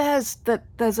upstairs that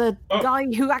there's a guy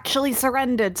who actually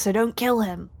surrendered, so don't kill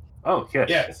him? Oh, yes.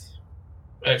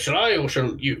 Yes. Shall I or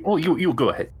shall you? Oh, you go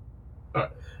ahead.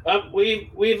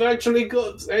 We've actually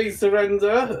got a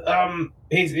surrender.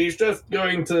 He's just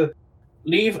going to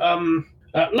leave.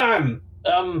 Lamb.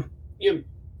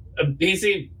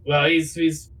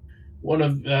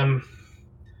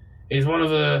 He's one of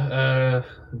the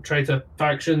traitor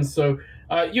factions. So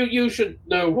you should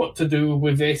know what to do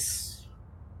with this.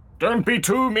 Don't be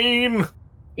too mean.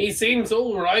 He seems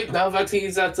all right now that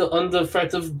he's under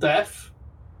threat of death.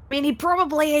 I mean, he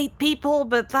probably ate people,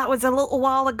 but that was a little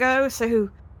while ago, so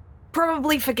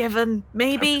probably forgiven,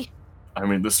 maybe. I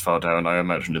mean, this far down, I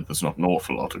imagine that there's not an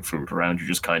awful lot of food around. You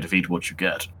just kind of eat what you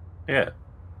get. Yeah.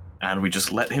 And we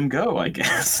just let him go, I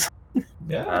guess.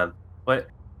 Yeah. Well,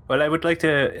 I would like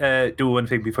to do one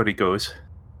thing before he goes.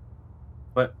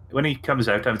 But when he comes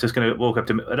out, I'm just going to walk up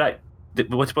to him. Right.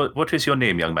 What is your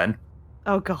name, young man?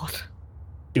 Oh, God.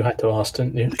 You had to ask,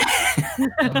 didn't you?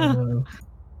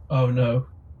 Oh, no.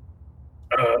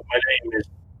 My name is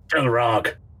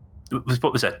Delrag.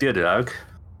 What was that? Delrag?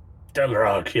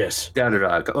 Delrag, yes.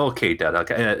 Delrag. Okay,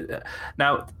 Delrag.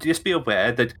 Now, just be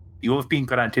aware that you have been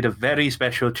granted a very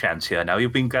special chance here. Now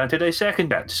you've been granted a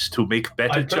second chance to make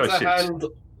better choices.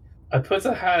 I put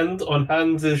a hand on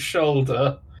Hans'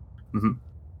 shoulder.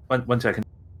 Mm-hmm. One second.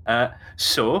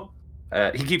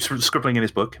 He keeps scribbling in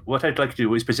his book. What I'd like to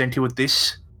do is present you with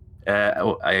this.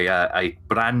 I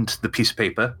brand the piece of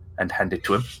paper and hand it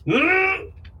to him.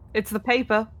 It's the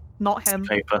paper, not him.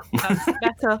 Paper. That's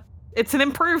better. It's an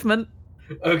improvement.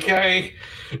 Okay.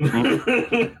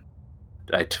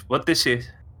 Right. What this is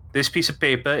This piece of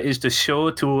paper is to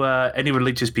show to any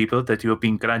religious people that you have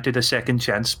been granted a second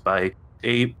chance by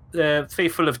a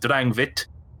faithful of Drangvit,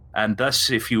 and thus,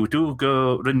 if you do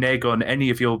go renege on any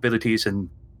of your abilities and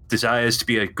desires to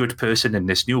be a good person in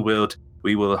this new world,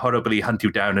 we will horribly hunt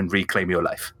you down and reclaim your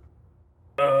life.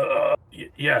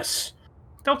 Yes.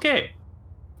 Okay.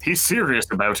 He's serious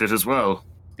about it as well.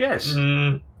 Yes.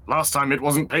 Last time it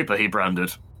wasn't paper he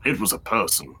branded. It was a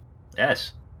person.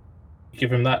 Yes.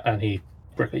 Give him that, and he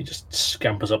quickly just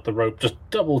scampers up the rope, just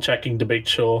double-checking to make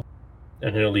sure,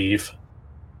 and he'll leave.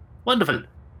 Wonderful.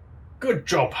 Good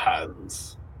job,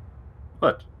 Hans.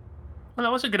 What? Well, I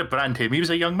wasn't going to brand him. He was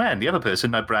a young man. The other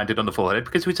person I branded on the forehead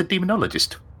because he was a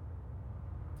demonologist.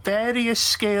 Various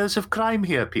scales of crime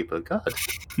here, people. God.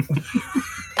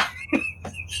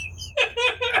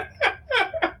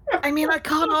 I mean, I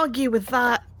can't argue with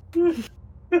that.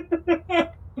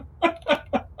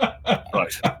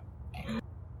 Right.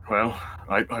 Well,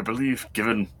 I believe,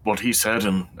 given what he said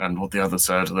and what the other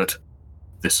said, that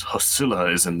this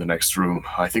Hosilla is in the next room.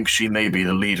 I think she may be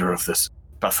the leader of this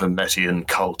Baphometian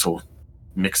cult or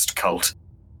mixed cult.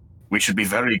 We should be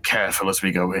very careful as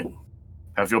we go in.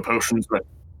 Have your potions ready.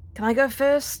 Can I go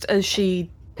first? As she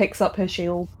picks up her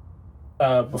shield.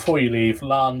 Before you leave,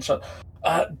 Lance,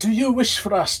 do you wish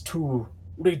for us to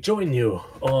rejoin you,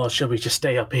 or shall we just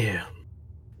stay up here?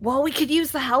 Well, we could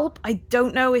use the help. I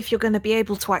don't know if you're going to be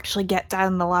able to actually get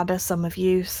down the ladder, some of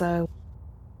you, so...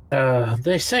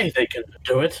 They say they can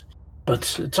do it,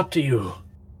 but it's up to you.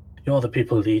 You're the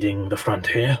people leading the front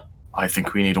here. I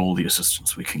think we need all the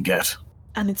assistance we can get.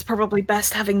 And it's probably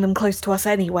best having them close to us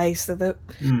anyway, so that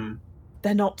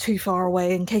they're not too far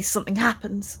away in case something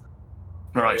happens.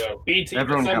 Right. B-team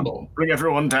Everyone assemble. bring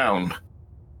everyone down.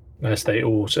 As they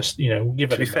all just, give it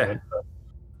To be a fair. moment.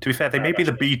 To be fair, they may be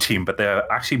the B team, but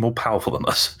they're actually more powerful than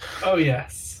us. Oh,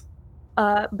 yes.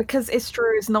 Because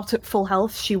Istra is not at full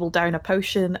health, she will down a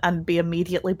potion and be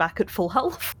immediately back at full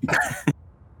health.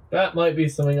 That might be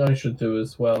something I should do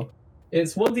as well.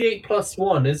 It's 1d8 plus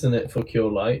 1, isn't it, for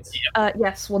Cure Light?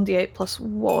 Yes, 1d8 plus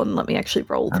 1. Let me actually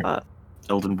roll that.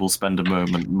 Eldon will spend a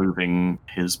moment moving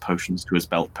his potions to his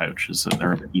belt pouches so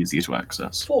they're a bit easier to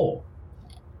access. 4.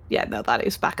 Yeah, no, that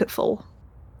is back at full.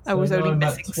 I So was now only I'm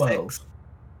at missing 12. 6.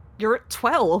 You're at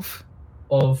 12?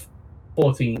 Of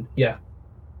 14, yeah.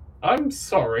 I'm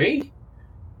sorry.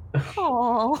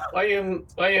 Aww,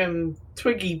 I am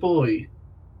Twiggy Boy.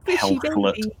 fishy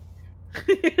Helplet. baby.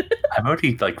 I'm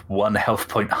only like 1 health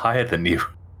point higher than you.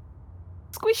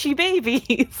 Squishy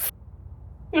babies.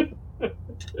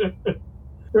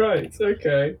 Right,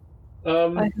 okay. I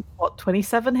have, what,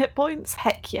 27 hit points?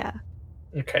 Heck yeah.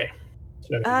 Okay.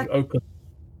 So Uh, you open...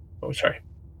 Oh, sorry.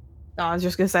 No, I was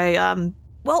just going to say,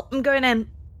 well, I'm going in.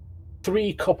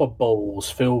 3 copper bowls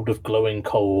filled with glowing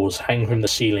coals hang from the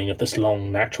ceiling of this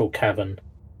long, natural cavern.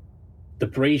 The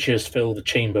braziers fill the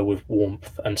chamber with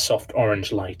warmth and soft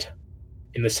orange light.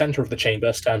 In the center of the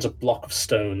chamber stands a block of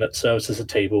stone that serves as a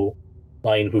table,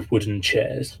 lined with wooden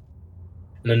chairs.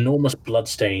 An enormous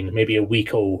bloodstain, maybe a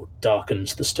week old,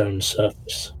 darkens the stone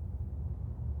surface.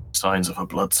 Signs of a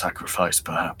blood sacrifice,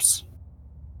 perhaps.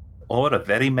 Or a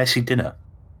very messy dinner.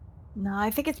 No, I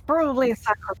think it's probably a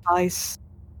sacrifice.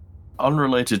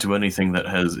 Unrelated to anything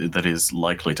that is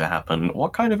likely to happen,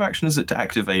 what kind of action is it to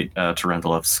activate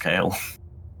Tarantulav's scale?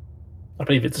 I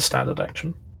believe it's a standard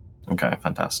action. Okay,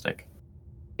 fantastic.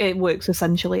 It works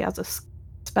essentially as a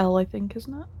spell, I think,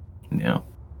 isn't it? Yeah.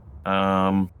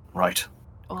 Right.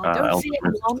 Well, I don't Eldon see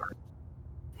is- anyone.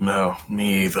 No,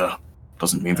 me either.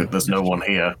 Doesn't mean that there's no one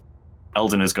here.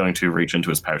 Eldon is going to reach into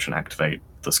his pouch and activate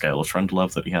the scale of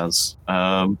Trendlove that he has,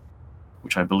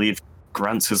 which I believe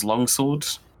grants his longsword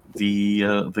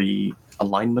the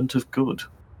alignment of good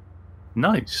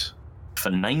Nice. for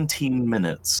 19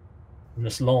 minutes. In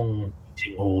this long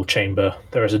meeting hall chamber,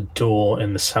 there is a door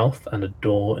in the south and a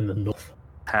door in the north.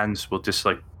 Hans will just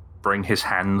bring his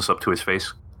hands up to his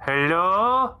face.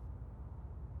 Hello?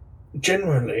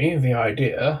 Generally, the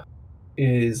idea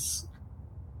is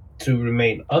to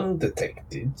remain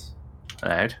undetected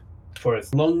Alright. for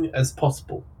as long as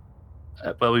possible.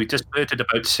 Well, we just murdered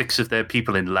about 6 of their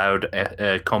people in loud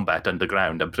combat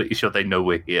underground. I'm pretty sure they know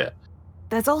we're here.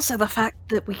 There's also the fact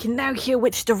that we can now hear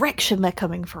which direction they're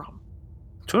coming from.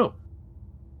 True.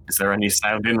 Is there any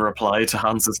sound in reply to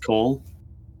Hans's call?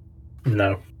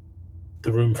 No.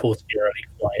 The room feels eerily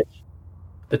quiet.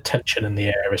 The tension in the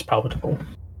air is palpable.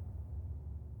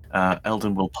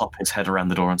 Eldon will pop his head around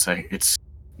the door and say,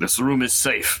 "This room is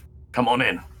safe. Come on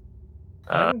in."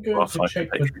 I'm going to check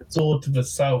the door to the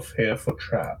south here for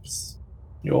traps.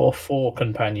 Your 4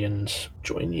 companions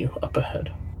join you up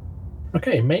ahead.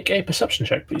 Okay, make a perception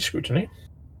check, please, Scrutiny.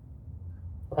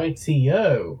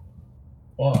 Rightio.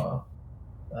 Wow.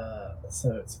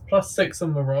 So it's +6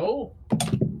 on the roll.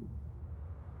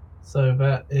 So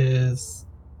that is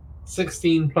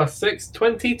 16 plus 6,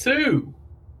 22.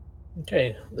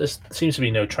 Okay, there seems to be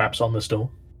no traps on this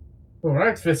door.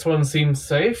 Alright, this one seems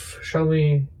safe. Shall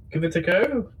we give it a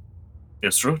go?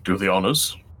 Istra, do the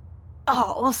honors.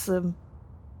 Oh, awesome.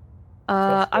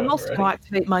 That's I'm good also going to already.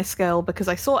 activate my skill because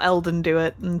I saw Eldon do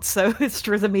it, and so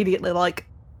Istra's immediately like,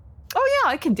 oh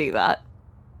yeah, I can do that.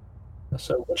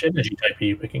 So, which energy type are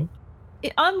you picking?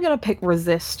 I'm going to pick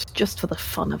resist just for the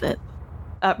fun of it.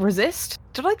 Resist?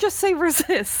 Did I just say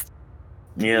resist?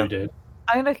 Yeah. You did.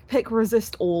 I'm going to pick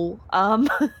resist all. I'm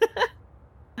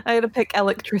going to pick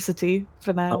electricity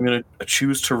for now. I'm going to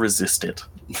choose to resist it.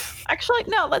 Actually,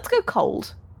 no, let's go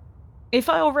cold. If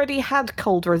I already had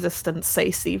cold resistance,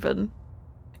 say Steven,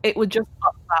 it would just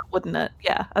up that, wouldn't it?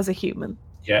 Yeah, as a human.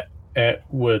 It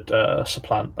would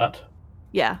supplant that.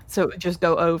 Yeah, so it would just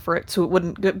go over it, so it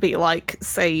wouldn't be like,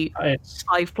 say, It's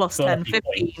 5 plus 10, 30 15,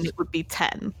 points. it would be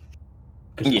 10.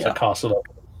 because it's Yeah. a castle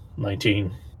level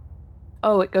 19.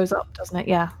 Oh, it goes up, doesn't it?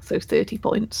 Yeah, so 30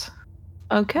 points.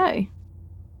 Okay.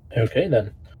 Okay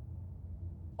then.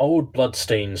 Old blood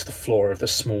stains the floor of the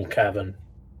small cavern.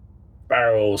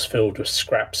 Barrels filled with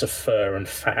scraps of fur and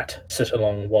fat sit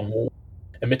along one wall,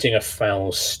 emitting a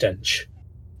foul stench.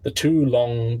 The 2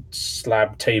 long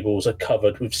slab tables are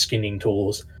covered with skinning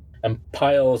tools and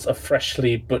piles of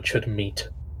freshly butchered meat.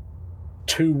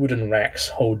 2 wooden racks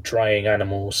hold drying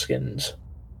animal skins.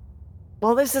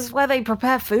 Well, this is where they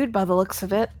prepare food by the looks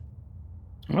of it.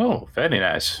 Oh, very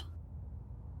nice.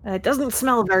 It doesn't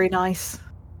smell very nice.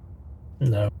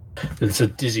 No. There's a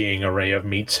dizzying array of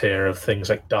meats here of things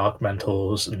like dark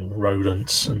mantles and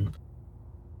rodents and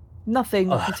Nothing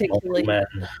particularly men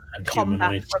and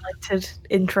combat humanoids. related,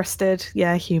 interested.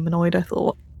 Yeah, humanoid, I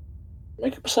thought.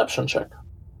 Make a perception check.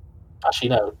 Actually,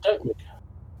 no,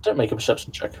 don't make a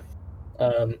perception check.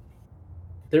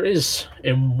 There is,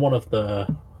 in one of the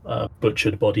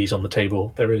butchered bodies on the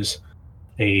table, there is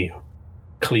a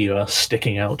cleaver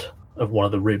sticking out of one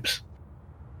of the ribs.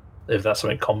 If that's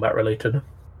something combat related.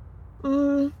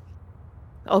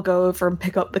 I'll go over and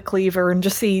pick up the cleaver and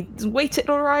just see, weight it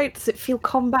alright? Does it feel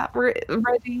combat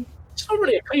ready? It's not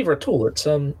really a cleaver at all. It's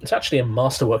actually a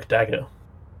masterwork dagger.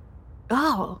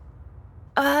 Oh.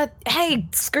 Hey,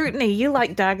 Scrutiny, you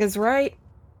like daggers, right?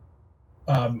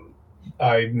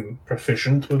 I'm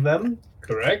proficient with them,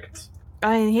 correct?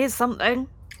 I mean, here's something.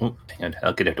 Oh, hang on,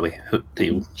 I'll get it away.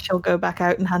 She'll go back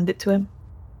out and hand it to him.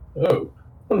 Oh,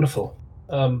 wonderful.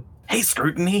 Hey,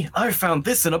 Scrutiny, I found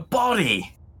this in a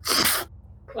body!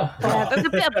 There's a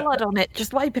bit of blood on it.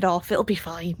 Just wipe it off. It'll be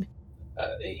fine.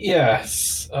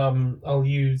 Yes. I'll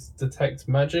use detect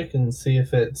magic and see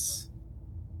if it's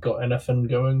got anything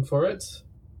going for it.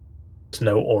 There's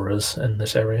no auras in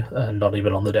this area, not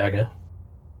even on the dagger.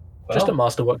 Just a Well,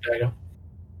 masterwork dagger.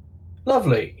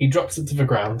 lovely. He drops it to the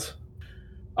ground.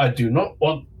 I do not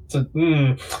want to.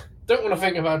 Don't want to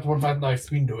think about what that knife's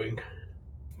been doing.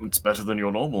 It's better than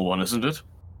your normal one, isn't it?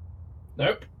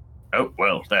 Nope. Oh,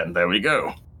 well, then, there we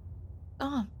go.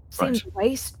 Oh, seems a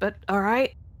waste, but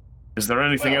alright. Is there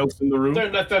anything Well, else in the room?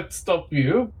 Don't let that stop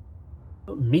you.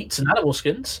 Meats and animal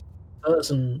skins,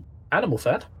 furs and animal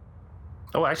fat.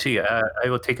 Oh, actually, I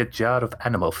will take a jar of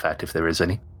animal fat if there is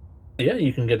any. Yeah,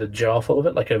 you can get a jar full of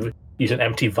it, use an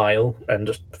empty vial and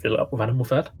just fill it up with animal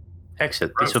fat.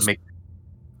 Excellent. This will Gross. make.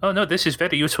 Oh no, this is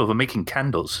very useful for making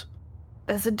candles.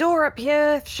 There's a door up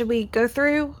here. Should we go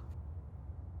through?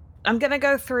 I'm gonna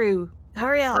go through.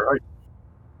 Hurry up. Alright,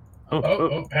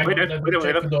 Oh, hang wait on. up, Let wait me up, check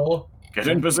wait the up. door. get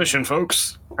in position,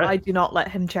 folks. I do not let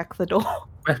him check the door.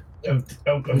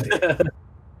 Oh, dear.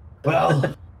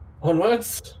 Well,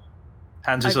 onwards.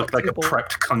 Hands I is got look like a two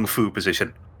prepped kung fu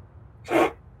position.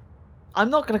 I'm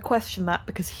not gonna question that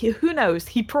because who knows?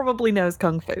 He probably knows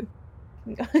kung fu.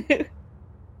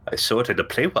 I saw it in a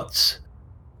play once.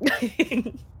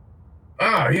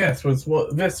 Ah, yes, was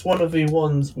this one of the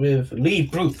ones with Lee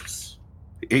Bruce?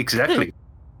 Exactly.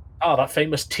 Ah, that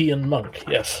famous Tian monk,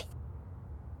 yes.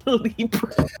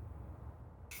 Libra.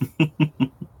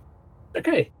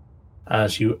 Okay.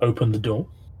 As you open the door,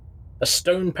 a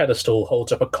stone pedestal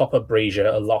holds up a copper brazier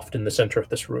aloft in the center of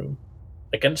this room.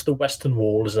 Against the western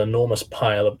wall is an enormous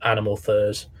pile of animal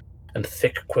furs and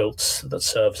thick quilts that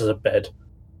serves as a bed.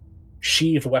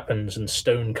 Sheathed weapons and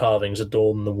stone carvings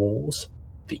adorn the walls.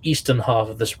 The eastern half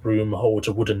of this room holds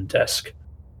a wooden desk,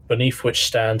 beneath which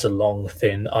stands a long,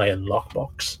 thin iron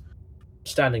lockbox.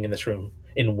 Standing in this room,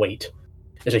 in wait,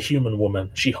 is a human woman.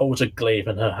 She holds a glaive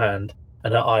in her hand,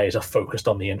 and her eyes are focused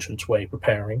on the entranceway,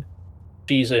 preparing.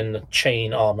 She's in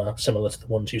chain armor, similar to the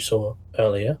ones you saw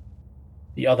earlier.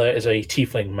 The other is a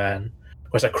tiefling man who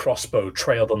has a crossbow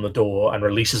trailed on the door and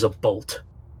releases a bolt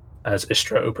as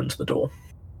Istra opens the door.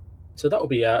 So that will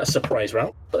be a surprise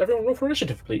round. But everyone roll for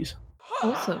initiative, please.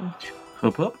 Awesome.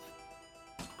 Hup, hup.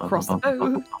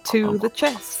 Crossbow to the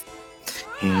chest.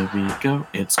 Here we go.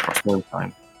 It's crossbow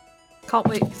time. Can't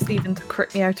wait for Stephen to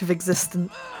crit me out of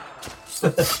existence.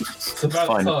 It's about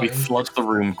Fine, if we time. flood the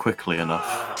room quickly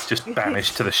enough. Just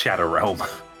banished to the Shadow Realm.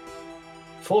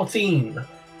 14.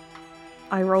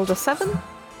 I rolled a 7.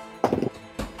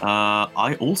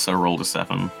 I also rolled a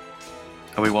 7.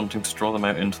 Are we wanting to draw them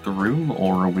out into the room,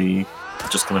 or are we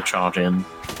just going to charge in?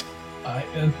 I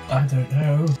don't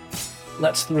know.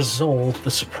 Let's resolve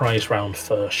the surprise round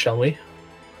first, shall we?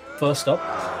 First up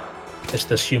is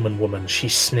this human woman. She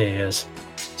sneers.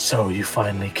 So you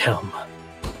finally come.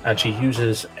 And she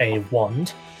uses a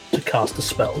wand to cast a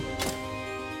spell.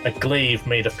 A glaive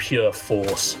made of pure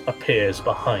force appears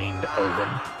behind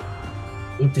Eldon.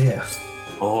 Oh dear.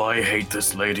 Oh, I hate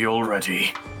this lady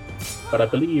already. But I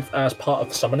believe as part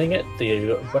of summoning it,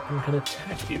 the weapon can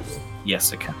attack you.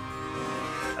 Yes, it can.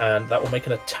 And that will make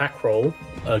an attack roll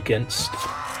against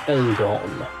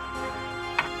Eldon.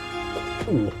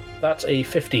 Ooh, that's a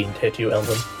 15 to hit you,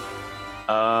 Eldon.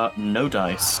 No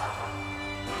dice.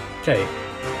 Okay.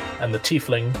 And the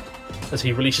tiefling, as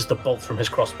he releases the bolt from his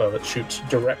crossbow, it shoots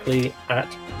directly at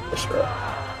Istra.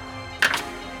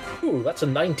 Ooh, that's a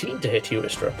 19 to hit you,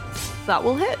 Istra. That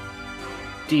will hit.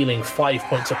 Dealing 5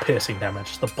 points of piercing damage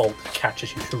as the bolt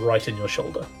catches you right in your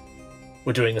shoulder.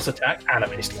 We're doing this attack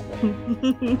anime style.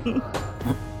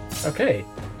 Okay,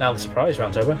 now the surprise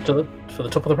round's over for the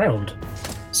top of the round.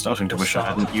 Starting to wish I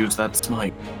hadn't used that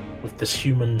smite. With this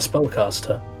human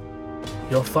spellcaster.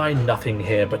 You'll find nothing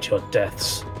here but your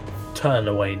deaths. Turn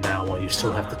away now while you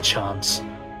still have the chance,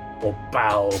 or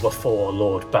bow before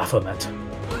Lord Baphomet.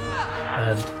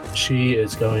 And she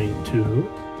is going to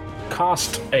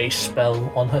cast a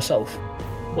spell on herself.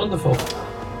 Wonderful.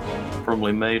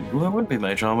 Probably well, it wouldn't be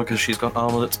mage armor because she's got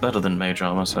armor that's better than mage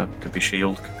armor, so it could be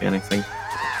shield, could be anything.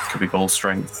 Could be ball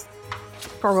strength.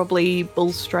 Probably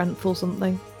bull strength or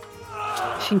something.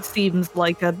 She seems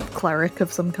like a cleric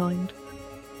of some kind.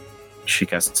 She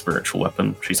casts spiritual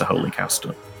weapon. She's a holy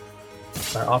caster.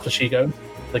 Now, after she goes,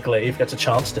 the glaive gets a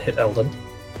chance to hit Eldon.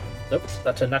 Nope,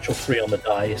 that's a natural 3 on the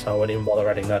die, so I won't even bother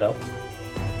adding that up.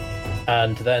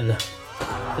 And then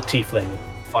the tiefling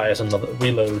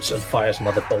reloads and fires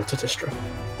another bolt at Istra.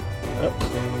 Nope,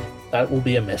 that will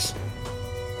be a miss.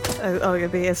 Oh, it'll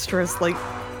be Istra's, like,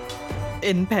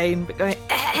 in pain, but going,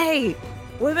 hey!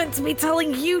 We're meant to be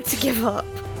telling you to give up!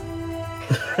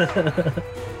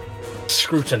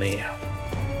 Scrutiny.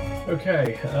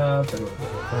 Okay,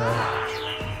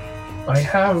 I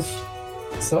have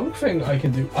something I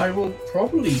can do. I will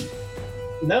probably,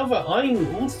 now that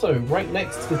I'm also right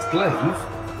next to this glaive,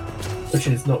 which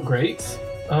is not great,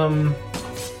 can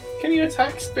you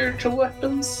attack spiritual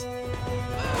weapons?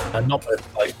 And not with,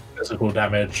 like, physical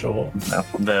damage or...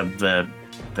 No,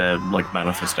 they're like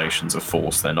manifestations of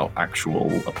force. They're not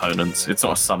actual opponents. It's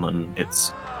not a summon.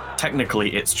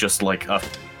 Technically, it's just like a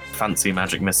fancy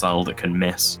magic missile that can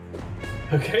miss.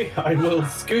 Okay, I will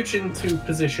scooch into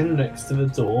position next to the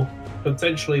door,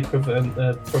 potentially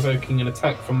provoking an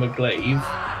attack from the glaive.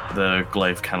 The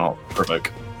glaive cannot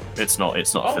provoke. It's not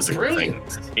a physical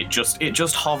brilliant. thing. It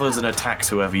just hovers and attacks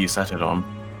whoever you set it on.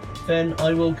 Then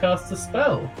I will cast a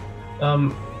spell.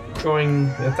 Drawing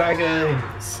a dagger,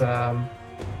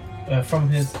 from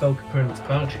his spell component's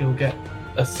pouch, he'll get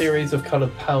a series of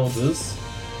coloured powders,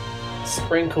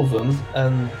 sprinkle them,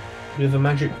 and with the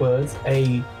magic words,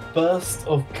 a burst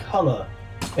of colour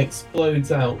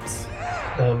explodes out,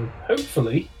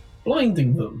 hopefully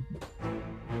blinding them.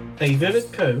 A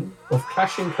vivid cone of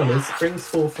clashing colours springs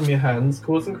forth from your hands,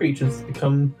 causing creatures to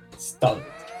become stunned.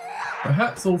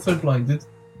 Perhaps also blinded,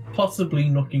 possibly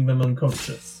knocking them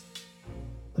unconscious.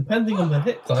 Depending on the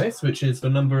hit dice, which is the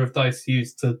number of dice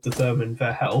used to determine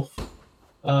their health,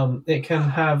 it can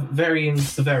have varying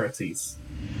severities.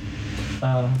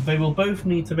 They will both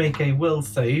need to make a will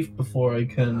save before I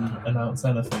can announce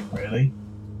anything, really.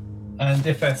 And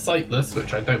if they're sightless,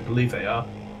 which I don't believe they are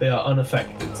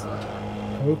unaffected.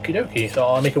 Okie dokie, so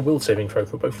I'll make a will saving throw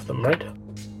for both of them, right?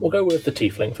 We'll go with the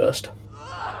tiefling first.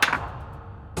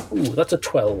 Ooh, that's a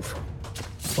 12.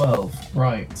 12,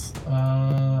 right.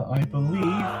 I believe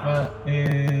that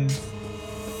is...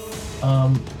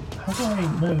 how do I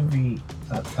know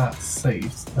that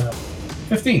saves?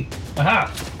 15!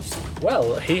 Aha!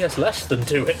 Well, he has less than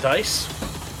 2 hit dice.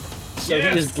 So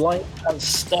Yes! he is blind and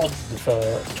stunned for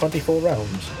 24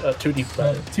 rounds.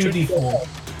 2d4. 2d4.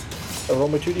 So roll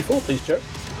me 2d4, please, Joe.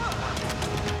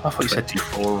 I thought you said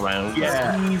 4 rounds.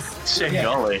 Yeah. He's, Sick. yeah.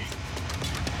 Golly.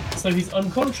 So he's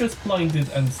unconscious, blinded,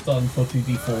 and stunned for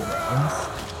 2d4 rounds.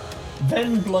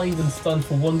 Then blind and stunned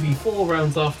for 1d4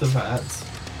 rounds after that.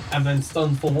 And then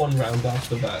stunned for 1 round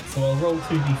after that. So I'll roll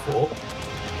 2d4.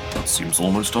 That seems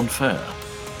almost unfair.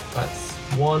 That's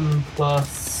 1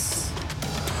 plus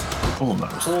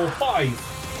Almost. 4, 5.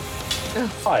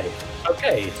 5.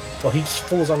 Okay. Well, he just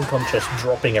falls unconscious,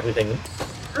 dropping everything.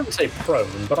 I wouldn't say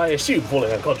prone, but I assume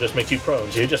falling unconscious makes you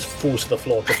prone, so he just falls to the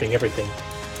floor, dropping everything.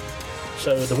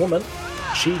 So the woman,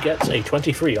 she gets a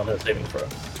 23 on her saving throw.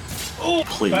 Oh,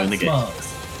 Clean that's again. smart.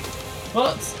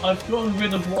 But I've gotten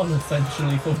rid of 1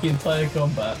 essentially for the entire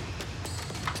combat.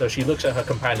 So she looks at her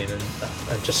companion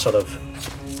and just sort of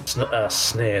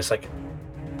sneers, like,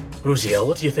 Ruziel,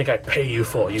 what do you think I pay you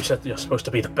for? You said you're supposed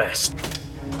to be the best.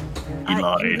 He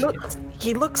lied.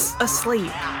 He looks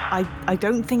asleep. I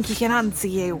don't think he can answer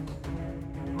you.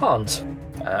 Hans,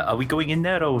 Are we going in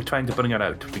there or trying to bring her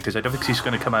out? Because I don't think she's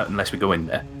going to come out unless we go in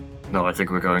there. No, I think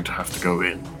we're going to have to go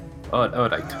in. Oh, all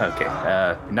right. Okay.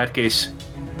 In that case,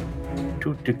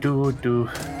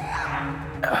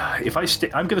 if I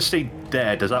stay, I'm going to stay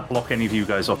there. Does that block any of you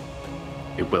guys off?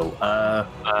 It will.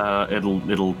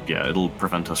 It'll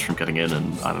prevent us from getting in,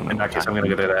 and I don't know. In that case, I'm going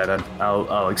to go there then.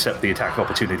 I'll accept the attack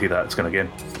opportunity that's going to get.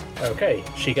 okay,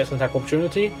 she gets an attack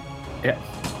opportunity. Yeah.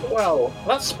 Well,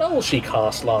 that spell she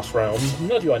cast last round,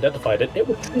 none of you identified it, it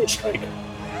was True Strike.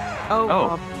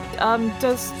 Oh.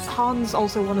 Does Hans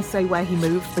also want to say where he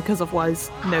moved? Because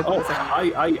otherwise, no.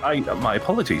 Oh, my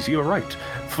apologies. You're right.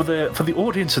 For the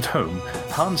audience at home,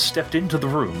 Hans stepped into the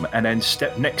room and then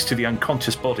stepped next to the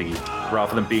unconscious body,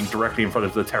 rather than being directly in front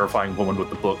of the terrifying woman with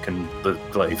the book and the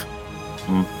glaive.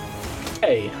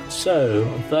 Okay, so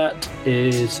that's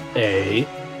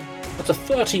a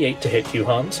 38 to hit you,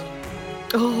 Hans.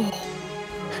 Oh.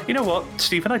 You know what,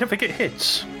 Stephen? I don't think it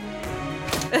hits.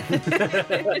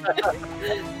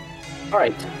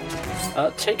 Alright.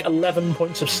 Take 11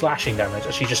 points of slashing damage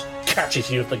as she just catches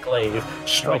you with the glaive,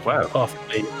 striking off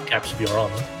the gaps of your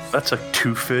armor. That's like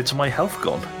 2/3 of my health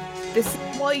gone. This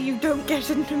is why you don't get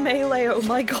into melee, oh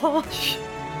my gosh.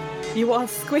 You are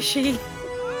squishy.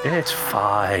 It's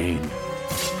fine.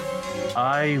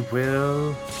 I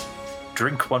will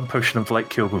drink 1 potion of light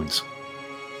cure wounds.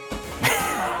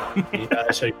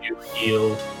 So you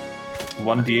heal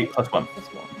 1d8 plus 1.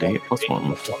 D8 plus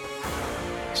 1.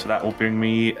 So that will bring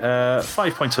me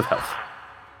 5 points of health.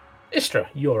 Istra,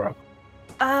 you're up.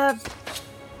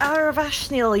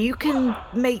 Aravashnil, you can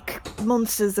make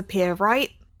monsters appear,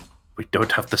 right? We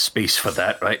don't have the space for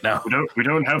that right now. We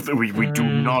don't have the, we do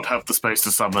not have the space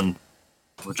to summon.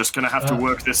 We're just gonna have to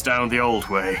work this down the old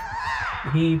way.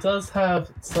 He does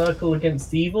have Circle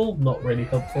Against Evil, not really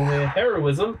helpful here.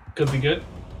 Heroism, could be good.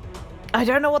 I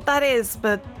don't know what that is,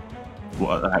 but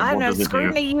I don't know, does it do?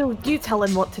 Scrutiny, you tell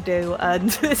him what to do,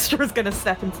 and Istra's gonna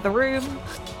step into the room,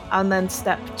 and then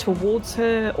step towards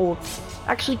her, or...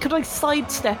 Actually, could I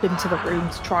sidestep into the room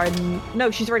to try and...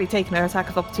 No, she's already taken her attack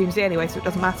of opportunity anyway, so it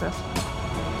doesn't matter.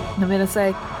 And I'm gonna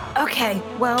say, okay,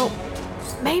 well,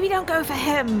 maybe don't go for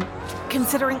him,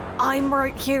 considering I'm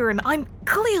right here, and I'm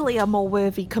clearly a more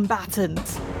worthy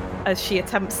combatant, as she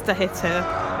attempts to hit her.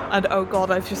 And oh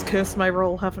god, I've just cursed my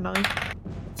roll, haven't I?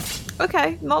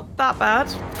 Okay, not that bad.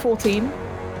 14.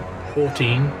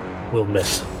 14 will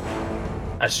miss.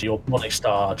 As your Morning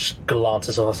Star just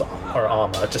glances off her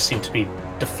armor, just seems to be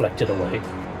deflected away.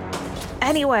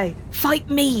 Anyway, fight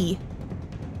me!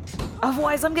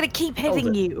 Otherwise, I'm gonna keep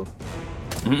hitting you.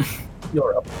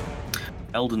 You're up.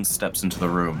 Eldon steps into the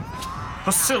room.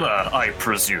 Priscilla, I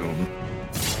presume.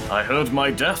 I heard my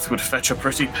death would fetch a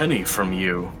pretty penny from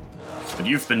you. But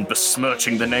you've been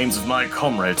besmirching the names of my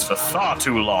comrades for far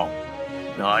too long.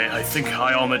 I think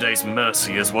Iomede's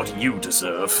mercy is what you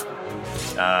deserve.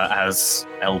 As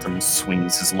Eldon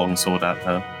swings his longsword at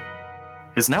her.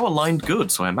 It's now aligned good,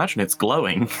 so I imagine it's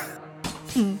glowing.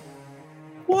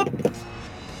 What?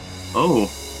 Oh,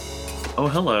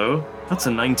 hello. That's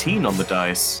a 19 on the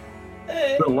dice.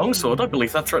 The longsword, I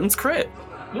believe that threatens crit.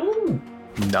 Ooh.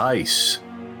 Nice.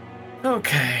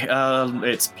 Okay,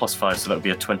 it's +5, so that would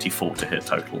be a 24 to hit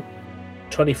total.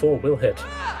 24 will hit.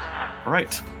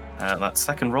 Right. That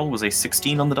second roll was a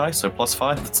 16 on the dice, so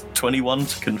 +5. That's 21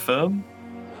 to confirm.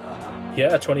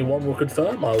 Yeah, 21 will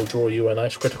confirm. I'll draw you a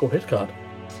nice critical hit card.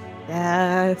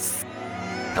 Yes.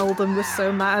 Eldon was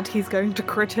so mad he's going to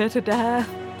crit her to death.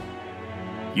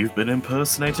 You've been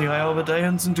impersonating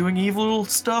Iomedeans and doing evil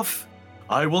stuff.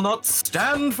 I will not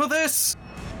stand for this!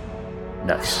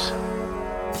 Nice.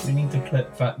 We need to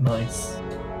clip that nice.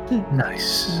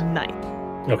 Nice. Nice.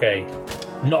 Okay,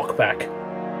 knockback.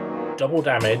 Double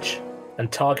damage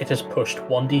and target is pushed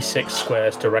 1d6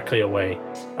 squares directly away.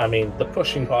 I mean, the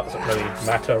pushing part doesn't really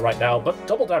matter right now, but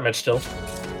double damage still.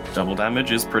 Double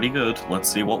damage is pretty good. Let's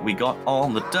see what we got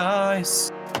on the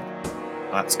dice.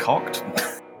 That's cocked.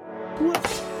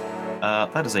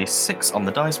 That is a 6 on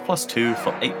the dice, plus 2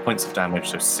 for 8 points of damage,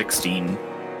 so 16.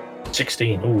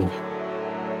 16, ooh.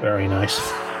 Very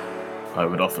nice. I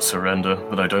would offer surrender,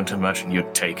 but I don't imagine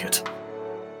you'd take it.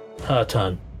 Her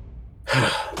turn.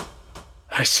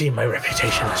 I see my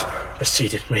reputation has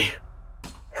preceded me.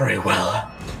 Very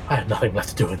well. I have nothing left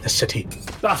to do in this city.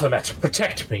 Baphomet,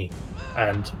 protect me!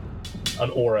 And an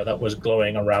aura that was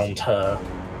glowing around her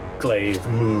glaive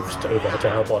moved over to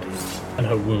her body, and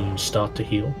her wounds start to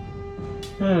heal.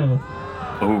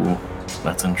 Ooh,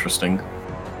 that's interesting.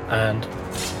 And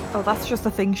Oh, that's just a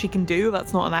thing she can do.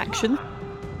 That's not an action.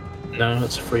 no,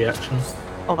 it's a free action.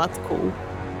 Oh, that's cool.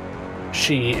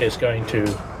 She is going to...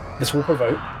 This will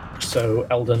provoke, so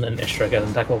Eldon and Istra get an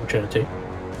attack of opportunity.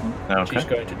 Okay. She's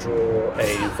going to draw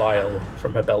a vial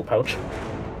from her belt pouch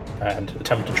and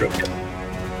attempt to drink it.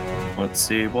 Let's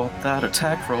see what that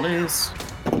attack roll is.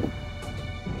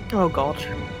 Oh god.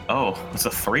 Oh, it's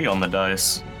a 3 on the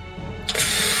dice.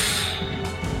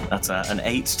 That's an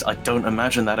 8. I don't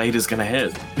imagine that 8 is going to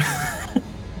hit.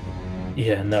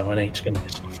 Yeah, no, an 8's going to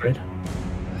hit, I'm afraid.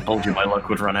 Told you my luck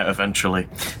would run out eventually.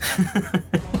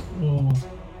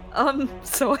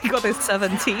 So I got a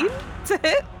 17 to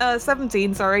hit.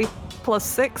 17, sorry. Plus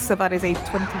 6, so that is a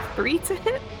 23 to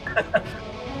hit.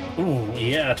 Ooh,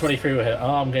 yeah, 23 will hit.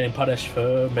 Oh, I'm getting punished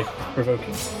for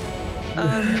provoking.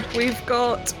 We've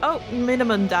got,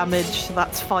 minimum damage, so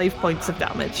that's 5 points of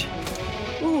damage.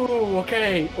 Ooh,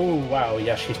 okay. Ooh, wow,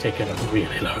 yeah, she's taken it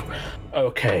really low.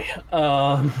 Okay,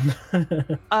 I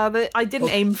didn't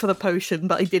aim for the potion,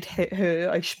 but I did hit her.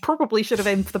 I probably should have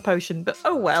aimed for the potion, but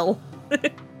oh well.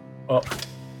 Well,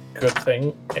 good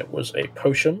thing it was a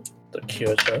potion that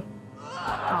cures her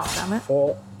Oh, damn it.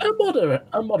 for a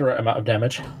moderate amount of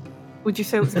damage. Would you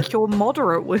say it was a cure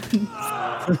moderate wound?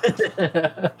 Oh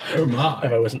my.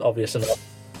 If I wasn't obvious enough.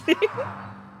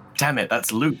 Damn it,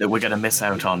 that's loot that we're going to miss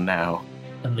out on now.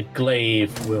 And the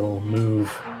glaive will move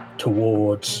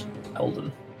towards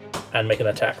Eldon and make an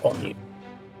attack on you.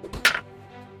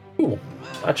 Ooh,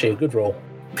 actually a good roll.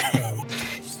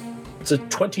 It's a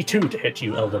 22 to hit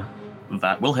you, Eldon.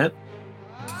 That will hit.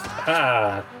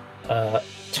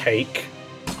 Take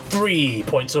 3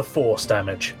 points of force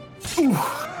damage.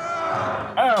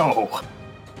 Ow!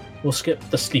 We'll skip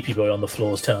the sleepy boy on the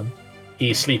floor's turn.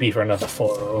 He's sleepy for another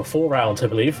four rounds, I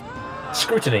believe.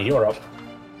 Scrutiny, you're up.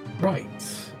 Right.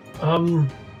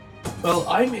 Well,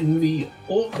 I'm in the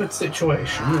awkward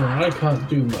situation where I can't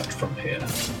do much from here,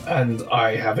 and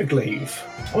I have a glaive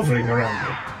hovering around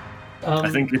me. I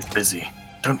think it's busy.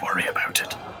 Don't worry about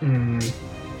it.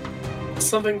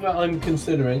 Something that I'm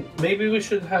considering, maybe we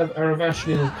should have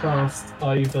Aravashniel cast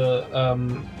either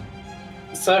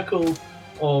Circle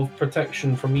of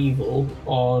Protection from Evil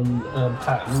on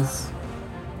Patterns,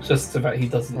 just so that he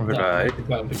doesn't die. Right.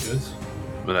 That would be good.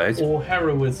 Right. Or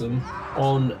Heroism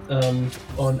on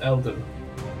Eldon.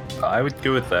 I would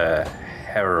go with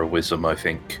heroism, I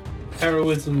think.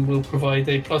 Heroism will provide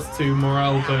a +2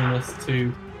 morale bonus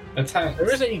to attack.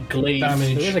 There is a glaive.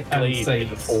 Damage There is a and glaive in saves.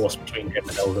 the force between him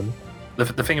and Eldon. The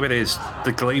thing about it is,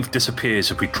 the glaive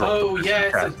disappears if we drop Oh it. yeah,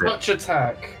 it's a Cast it. touch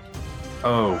attack.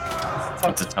 Oh, It's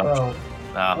It's a touch. spell.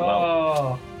 Well,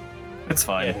 Oh, it's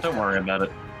fine. Don't worry about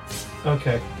it.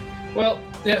 okay. Well,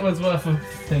 yeah, it was worth a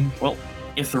think. Well,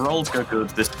 if the rolls go good,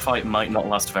 this fight might not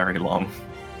last very long.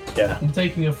 Yeah. I'm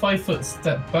taking a 5-foot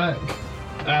step back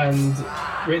and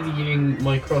readying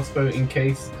my crossbow in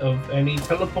case of any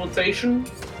teleportation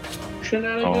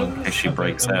shenanigans. Oh, in case she I don't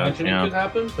breaks out, imagine yeah. it could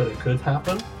happen, but it could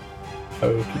happen.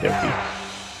 Okie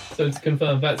dokie. So to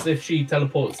confirm, that's if she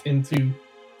teleports into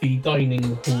the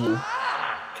dining hall.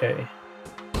 Okay.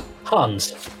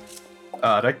 Hans.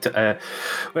 right.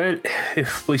 Well,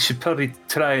 if we should probably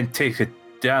try and take it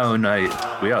down.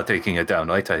 We are taking it down,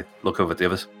 right? I look over at the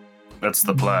others. That's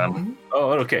the plan.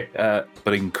 Oh, okay.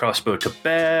 Bring crossbow to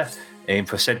bear. Aim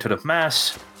for center of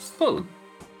mass. Pull.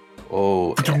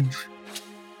 Oh, F.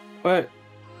 Well,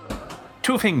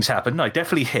 two things happened. I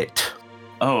definitely hit.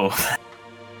 Oh,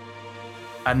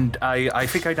 And I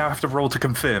think I now have to roll to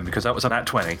confirm because that was an at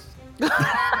 20.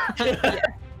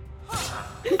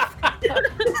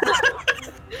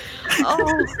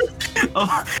 Oh,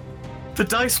 oh, the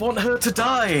dice want her to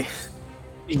die.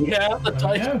 Yeah, the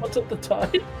dice yeah. wanted the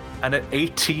die. And at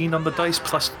 18 on the dice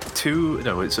plus 2.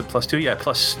 No, it's a plus 2. Yeah,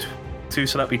 plus 2.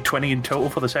 So that'd be 20 in total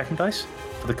for the second dice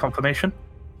for the confirmation.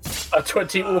 A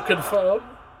 20 will confirm.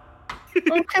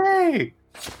 Okay.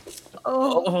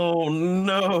 Oh, Oh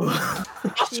no!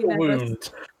 Muscle wound,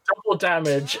 double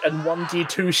damage, and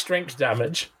 1d2 strength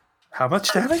damage. How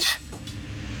much damage?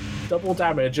 Double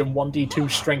damage and 1d2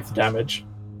 strength damage.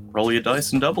 Roll your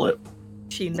dice and double it.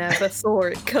 she never saw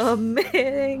it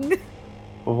coming.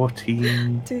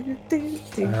 14. Do, do,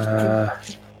 do,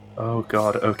 Oh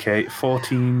god, okay.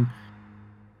 14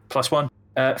 plus 1.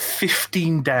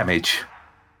 15 damage.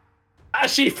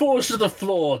 As she falls to the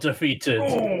floor, defeated.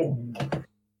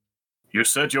 You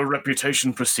said your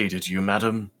reputation preceded you,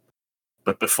 madam.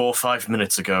 But before 5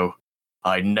 minutes ago,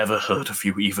 I never heard of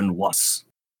you even once.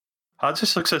 I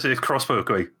just looks at his crossbow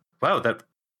going, wow, that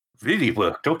really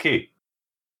worked. Okay.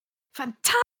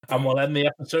 Fantastic. And we'll end the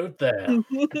episode there.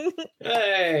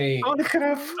 Hey! Oh, look at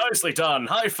him. Nicely done.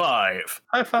 High five.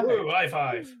 High five. Woo, high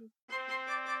five.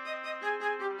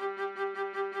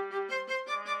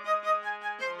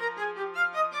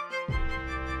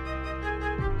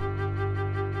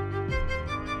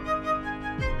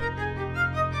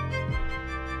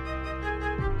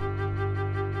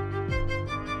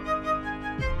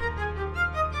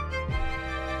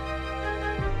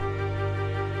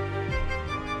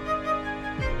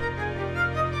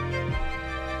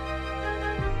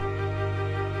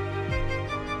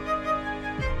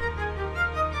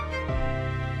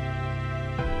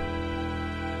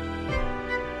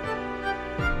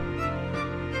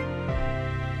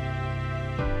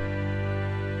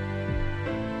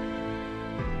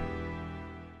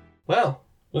 Well,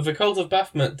 with the cult of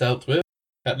Baphomet dealt with,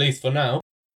 at least for now,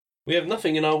 we have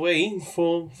nothing in our way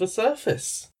for the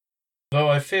surface. Though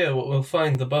I fear what we'll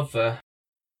find above there.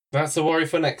 That's a worry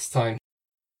for next time.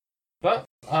 But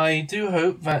I do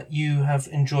hope that you have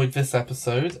enjoyed this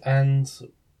episode, and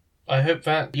I hope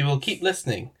that you will keep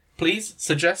listening. Please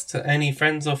suggest to any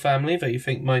friends or family that you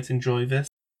think might enjoy this.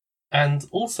 And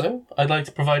also, I'd like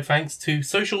to provide thanks to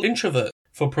Social Introvert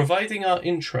for providing our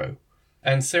intro,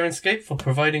 and Sirenscape for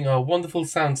providing our wonderful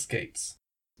soundscapes.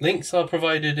 Links are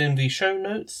provided in the show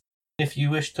notes if you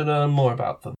wish to learn more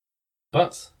about them.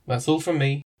 But that's all from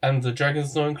me and the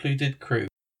Dragon's Law Included crew.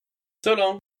 So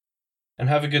long, and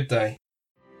have a good day.